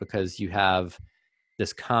than that, because you have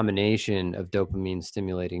this combination of dopamine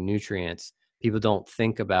stimulating nutrients. People don't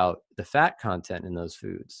think about the fat content in those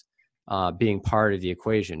foods being part of the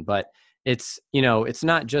equation. But it's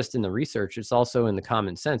not just in the research, it's also in the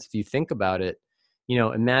common sense. If you think about it,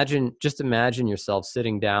 imagine yourself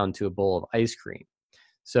sitting down to a bowl of ice cream.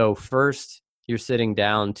 So first, you're sitting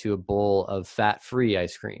down to a bowl of fat-free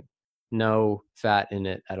ice cream, no fat in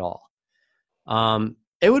it at all.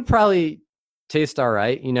 It would probably taste all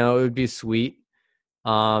right. It would be sweet.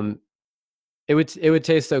 It would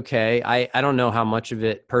taste okay. I don't know how much of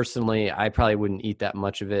it personally. I probably wouldn't eat that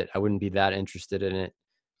much of it. I wouldn't be that interested in it.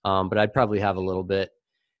 But I'd probably have a little bit.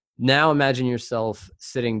 Now imagine yourself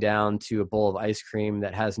sitting down to a bowl of ice cream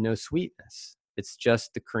that has no sweetness. It's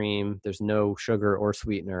just the cream. There's no sugar or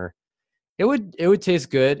sweetener. It would taste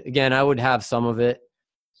good. Again, I would have some of it.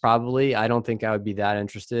 Probably. I don't think I would be that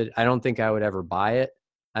interested. I don't think I would ever buy it.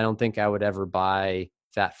 I don't think I would ever buy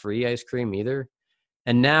fat-free ice cream either.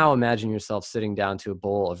 And now imagine yourself sitting down to a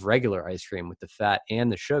bowl of regular ice cream with the fat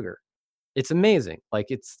and the sugar. It's amazing. Like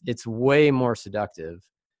it's way more seductive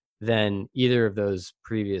than either of those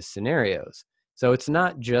previous scenarios. So it's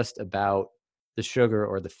not just about the sugar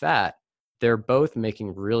or the fat. They're both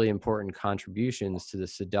making really important contributions to the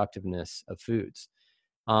seductiveness of foods.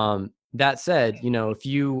 That said, if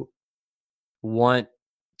you want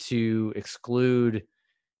to exclude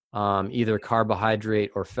either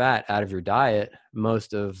carbohydrate or fat out of your diet,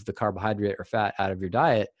 most of the carbohydrate or fat out of your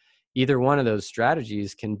diet, either one of those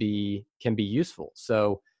strategies can be useful.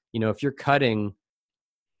 So, if you're cutting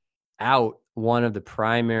out one of the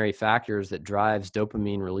primary factors that drives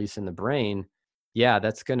dopamine release in the brain, yeah,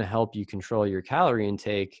 that's going to help you control your calorie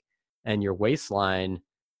intake and your waistline,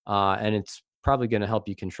 and it's probably going to help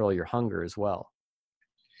you control your hunger as well.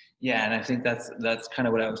 Yeah, and I think that's kind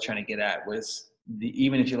of what I was trying to get at, was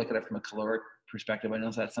even if you look at it from a caloric perspective, I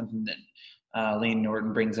know that's something that Layne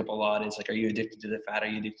Norton brings up a lot, is like, are you addicted to the fat? Are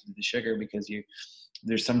you addicted to the sugar? Because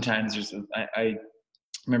I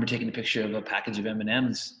remember taking a picture of a package of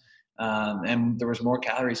M&Ms, and there was more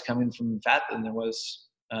calories coming from fat than there was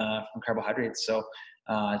from carbohydrates. So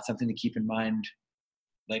it's something to keep in mind,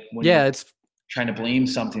 like when you're trying to blame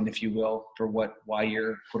something, if you will, for why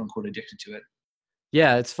you're quote unquote addicted to it.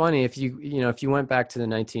 Yeah, it's funny. If you went back to the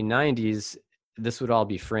 1990s, this would all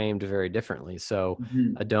be framed very differently. So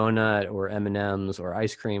a donut or M&Ms or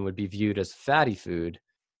ice cream would be viewed as fatty food,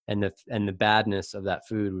 and the badness of that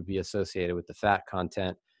food would be associated with the fat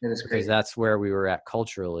content, because that's where we were at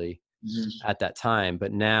culturally at that time.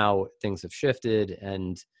 But now things have shifted,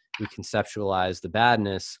 and we conceptualize the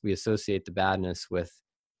badness. We associate the badness with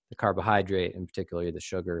the carbohydrate, and particularly the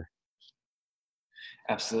sugar.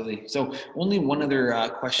 Absolutely. So only one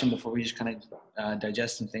other question before we just kind of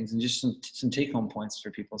digest some things, and just some take-home points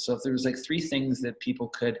for people. So if there was like 3 things that people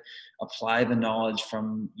could apply the knowledge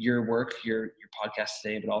from your work, your podcast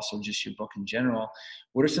today, but also just your book in general,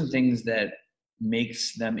 what are some things that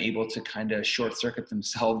makes them able to kind of short circuit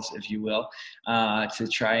themselves, if you will, to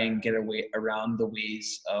try and get around the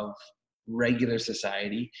ways of regular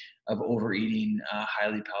society of overeating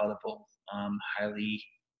highly palatable, highly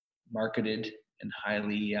marketed, and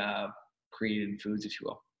highly created foods, if you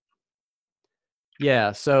will?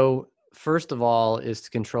 Yeah. So first of all is to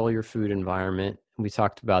control your food environment. We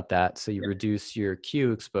talked about that. So you reduce your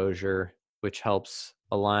cue exposure, which helps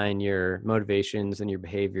align your motivations and your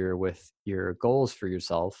behavior with your goals for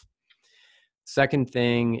yourself. Second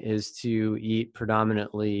thing is to eat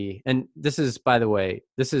predominantly, and this is, by the way,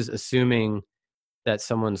 this is assuming that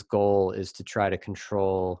someone's goal is to try to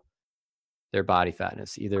control their body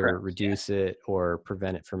fatness, either reduce it or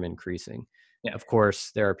prevent it from increasing. Yeah. Of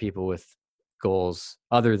course, there are people with goals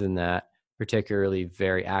other than that, particularly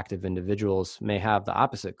very active individuals may have the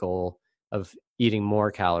opposite goal of eating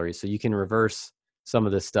more calories. So you can reverse some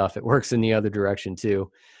of this stuff. It works in the other direction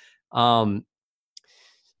too.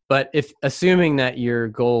 But if assuming that your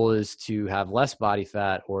goal is to have less body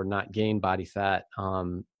fat or not gain body fat,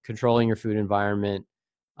 controlling your food environment,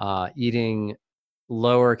 eating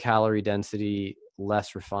lower calorie density,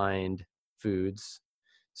 less refined foods.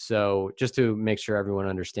 So just to make sure everyone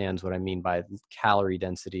understands what I mean by calorie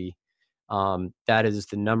density, that is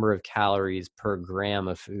the number of calories per gram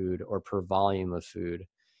of food or per volume of food.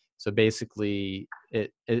 So basically,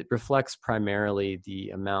 it reflects primarily the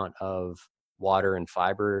amount of water and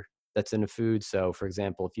fiber that's in a food. So for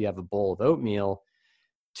example, if you have a bowl of oatmeal,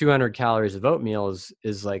 200 calories of oatmeal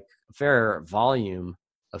is like a fair volume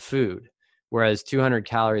of food, whereas 200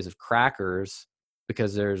 calories of crackers,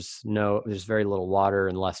 because there's very little water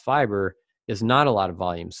and less fiber, is not a lot of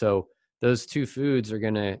volume. So those two foods are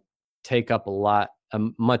going to take up a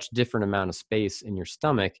much different amount of space in your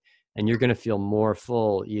stomach, and you're going to feel more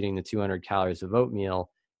full eating the 200 calories of oatmeal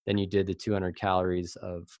than you did the 200 calories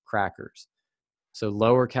of crackers. So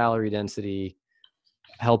lower calorie density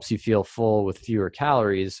helps you feel full with fewer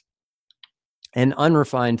calories, and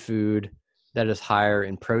unrefined food that is higher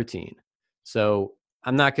in protein. So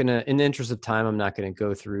in the interest of time, I'm not going to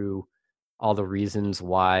go through all the reasons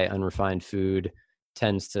why unrefined food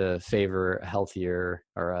tends to favor a healthier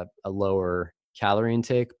or a lower calorie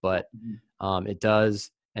intake, but it does.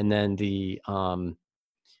 And then the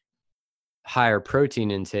higher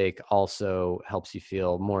protein intake also helps you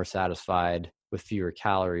feel more satisfied with fewer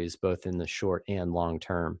calories, both in the short and long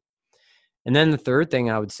term. And then the third thing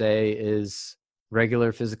I would say is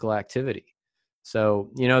regular physical activity. So,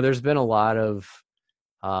 there's been a lot of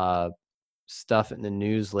stuff in the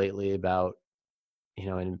news lately about,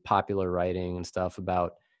 in popular writing and stuff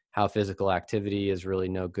about how physical activity is really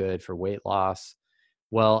no good for weight loss.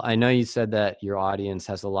 Well, I know you said that your audience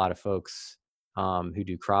has a lot of folks who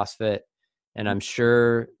do CrossFit, and I'm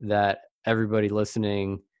sure that everybody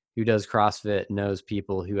listening who does CrossFit knows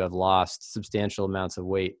people who have lost substantial amounts of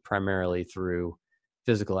weight primarily through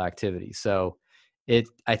physical activity. So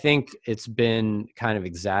I think it's been kind of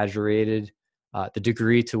exaggerated. The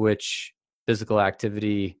degree to which physical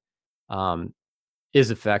activity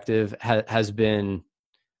is effective has been,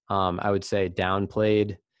 I would say,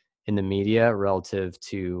 downplayed in the media relative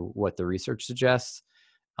to what the research suggests.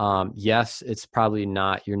 Yes, it's probably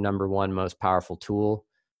not your number one most powerful tool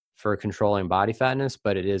for controlling body fatness,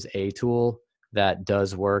 but it is a tool that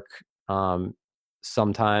does work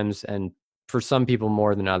sometimes, and for some people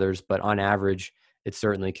more than others, but on average, it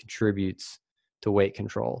certainly contributes to weight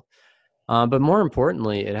control. But more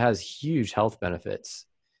importantly, it has huge health benefits.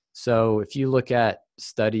 So if you look at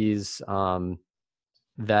studies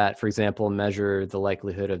that, for example, measure the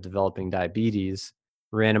likelihood of developing diabetes,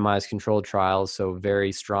 randomized controlled trials, so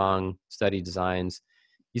very strong study designs,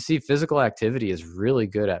 you see physical activity is really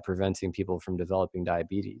good at preventing people from developing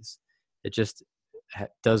diabetes. It just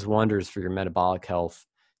does wonders for your metabolic health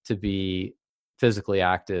to be physically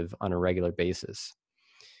active on a regular basis.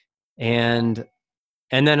 And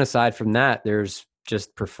then aside from that, there's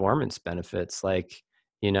just performance benefits. Like,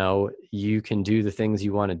 you can do the things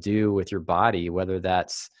you want to do with your body, whether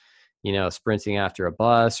that's, sprinting after a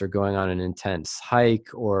bus or going on an intense hike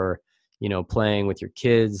or, playing with your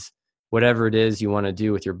kids, whatever it is you want to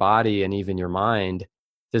do with your body and even your mind.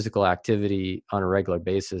 Physical activity on a regular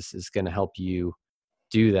basis is going to help you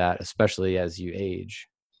do that, especially as you age.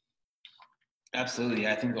 Absolutely.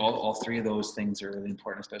 I think all three of those things are really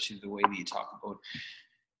important, especially the way that you talk about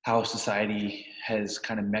how society has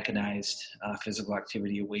kind of mechanized physical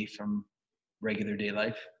activity away from regular day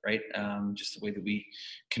life, right? Just the way that we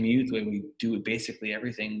commute, the way we do basically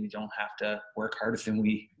everything. We don't have to work harder than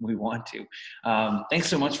we want to. Thanks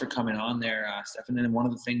so much for coming on there, Stefan. And one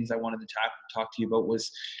of the things I wanted to talk to you about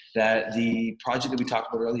was that the project that we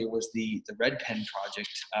talked about earlier was the Red Pen project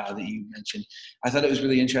that you mentioned. I thought it was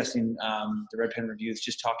really interesting, the Red Pen reviews,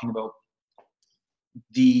 just talking about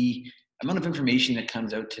the amount of information that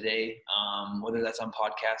comes out today, whether that's on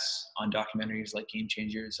podcasts, on documentaries like Game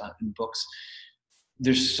Changers, in books.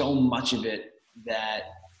 There's so much of it that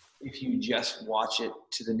if you just watch it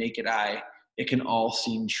to the naked eye, it can all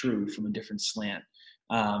seem true from a different slant.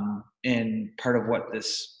 And part of what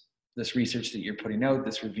this research that you're putting out,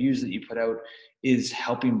 this reviews that you put out, is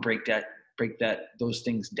helping break those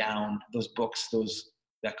things down, those books,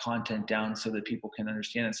 that content down, so that people can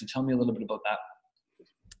understand it. So tell me a little bit about that.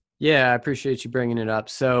 Yeah, I appreciate you bringing it up.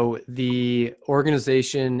 So the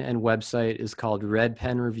organization and website is called Red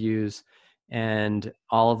Pen Reviews, and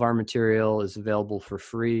all of our material is available for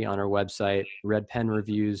free on our website,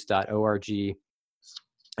 redpenreviews.org.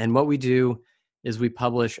 And what we do is we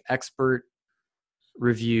publish expert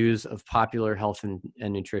reviews of popular health and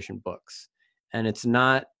nutrition books. And it's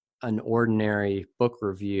not an ordinary book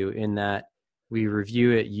review in that we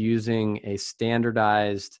review it using a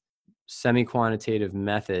standardized semi-quantitative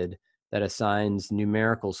method that assigns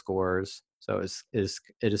numerical scores. So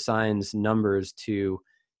it assigns numbers to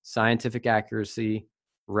scientific accuracy,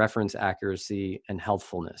 reference accuracy, and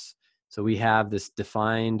healthfulness. So we have this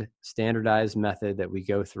defined standardized method that we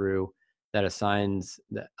go through that assigns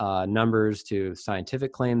numbers to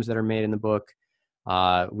scientific claims that are made in the book.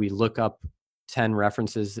 We look up 10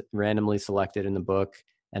 references randomly selected in the book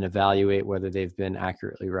and evaluate whether they've been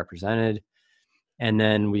accurately represented. And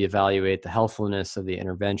then we evaluate the healthfulness of the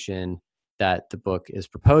intervention that the book is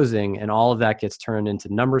proposing. And all of that gets turned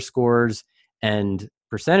into number scores and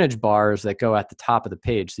percentage bars that go at the top of the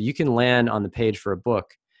page. So you can land on the page for a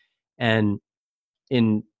book, and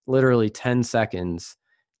in literally 10 seconds,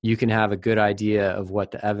 you can have a good idea of what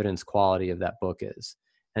the evidence quality of that book is.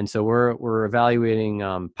 And so we're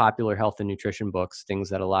evaluating popular health and nutrition books, things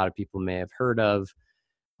that a lot of people may have heard of.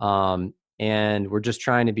 And we're just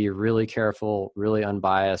trying to be really careful, really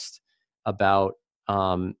unbiased about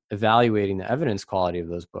evaluating the evidence quality of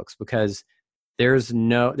those books, because there's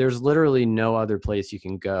literally no other place you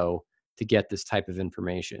can go to get this type of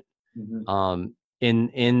information. Mm-hmm.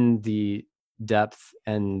 In the depth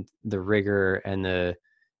and the rigor and the,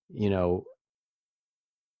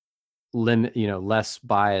 less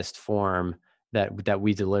biased form that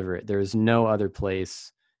we deliver it. There's no other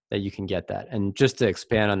place that you can get that. And just to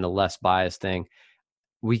expand on the less biased thing,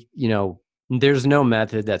 there's no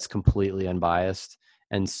method that's completely unbiased.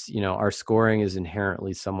 And, our scoring is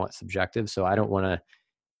inherently somewhat subjective. So I don't want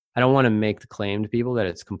to make the claim to people that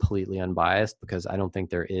it's completely unbiased, because I don't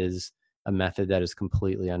think there is a method that is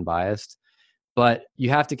completely unbiased. But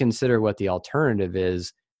you have to consider what the alternative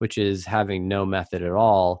is, which is having no method at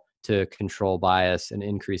all to control bias and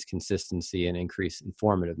increase consistency and increase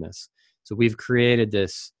informativeness. So we've created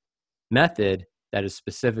this method that is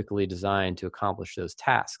specifically designed to accomplish those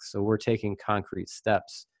tasks. So we're taking concrete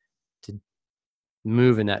steps to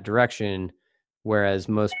move in that direction, whereas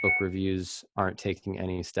most book reviews aren't taking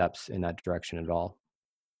any steps in that direction at all.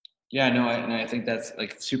 Yeah, no, I think that's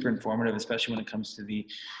like super informative, especially when it comes to the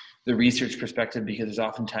research perspective, because there's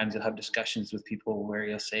oftentimes you'll have discussions with people where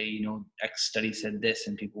you'll say, X study said this,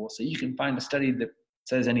 and people will say, you can find a study that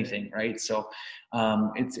says anything, right? So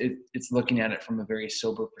it's looking at it from a very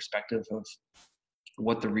sober perspective of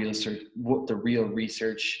what the real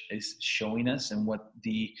research is showing us, and what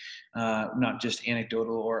the not just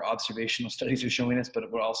anecdotal or observational studies are showing us, but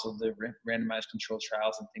also the randomized controlled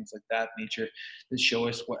trials and things like that nature that show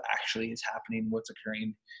us what actually is happening, what's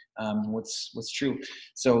occurring, what's true.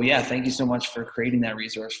 So yeah, thank you so much for creating that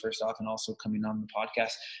resource first off, and also coming on the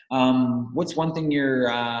podcast. What's one thing you're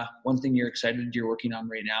excited you're working on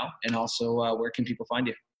right now, and also where can people find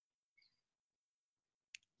you?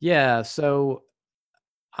 Yeah, so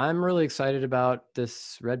I'm really excited about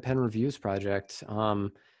this Red Pen Reviews project.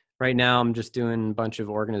 Right now, I'm just doing a bunch of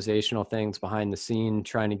organizational things behind the scene,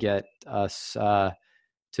 trying to get us to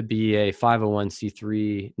be a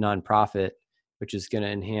 501c3 nonprofit, which is going to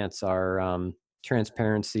enhance our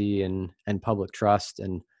transparency and public trust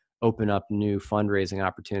and open up new fundraising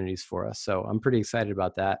opportunities for us. So I'm pretty excited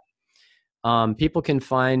about that. People can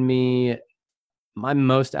find me. I'm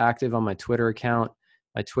most active on my Twitter account.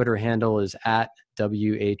 My Twitter handle is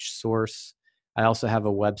 @WHSource. I also have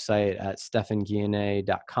a website at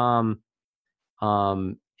stephanguyenet.com.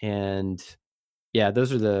 And yeah,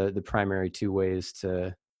 those are the primary two ways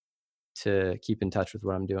to keep in touch with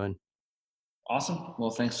what I'm doing. Awesome.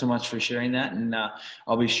 Well, thanks so much for sharing that. And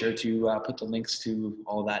I'll be sure to put the links to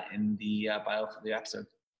all that in the bio for the episode.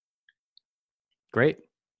 Great.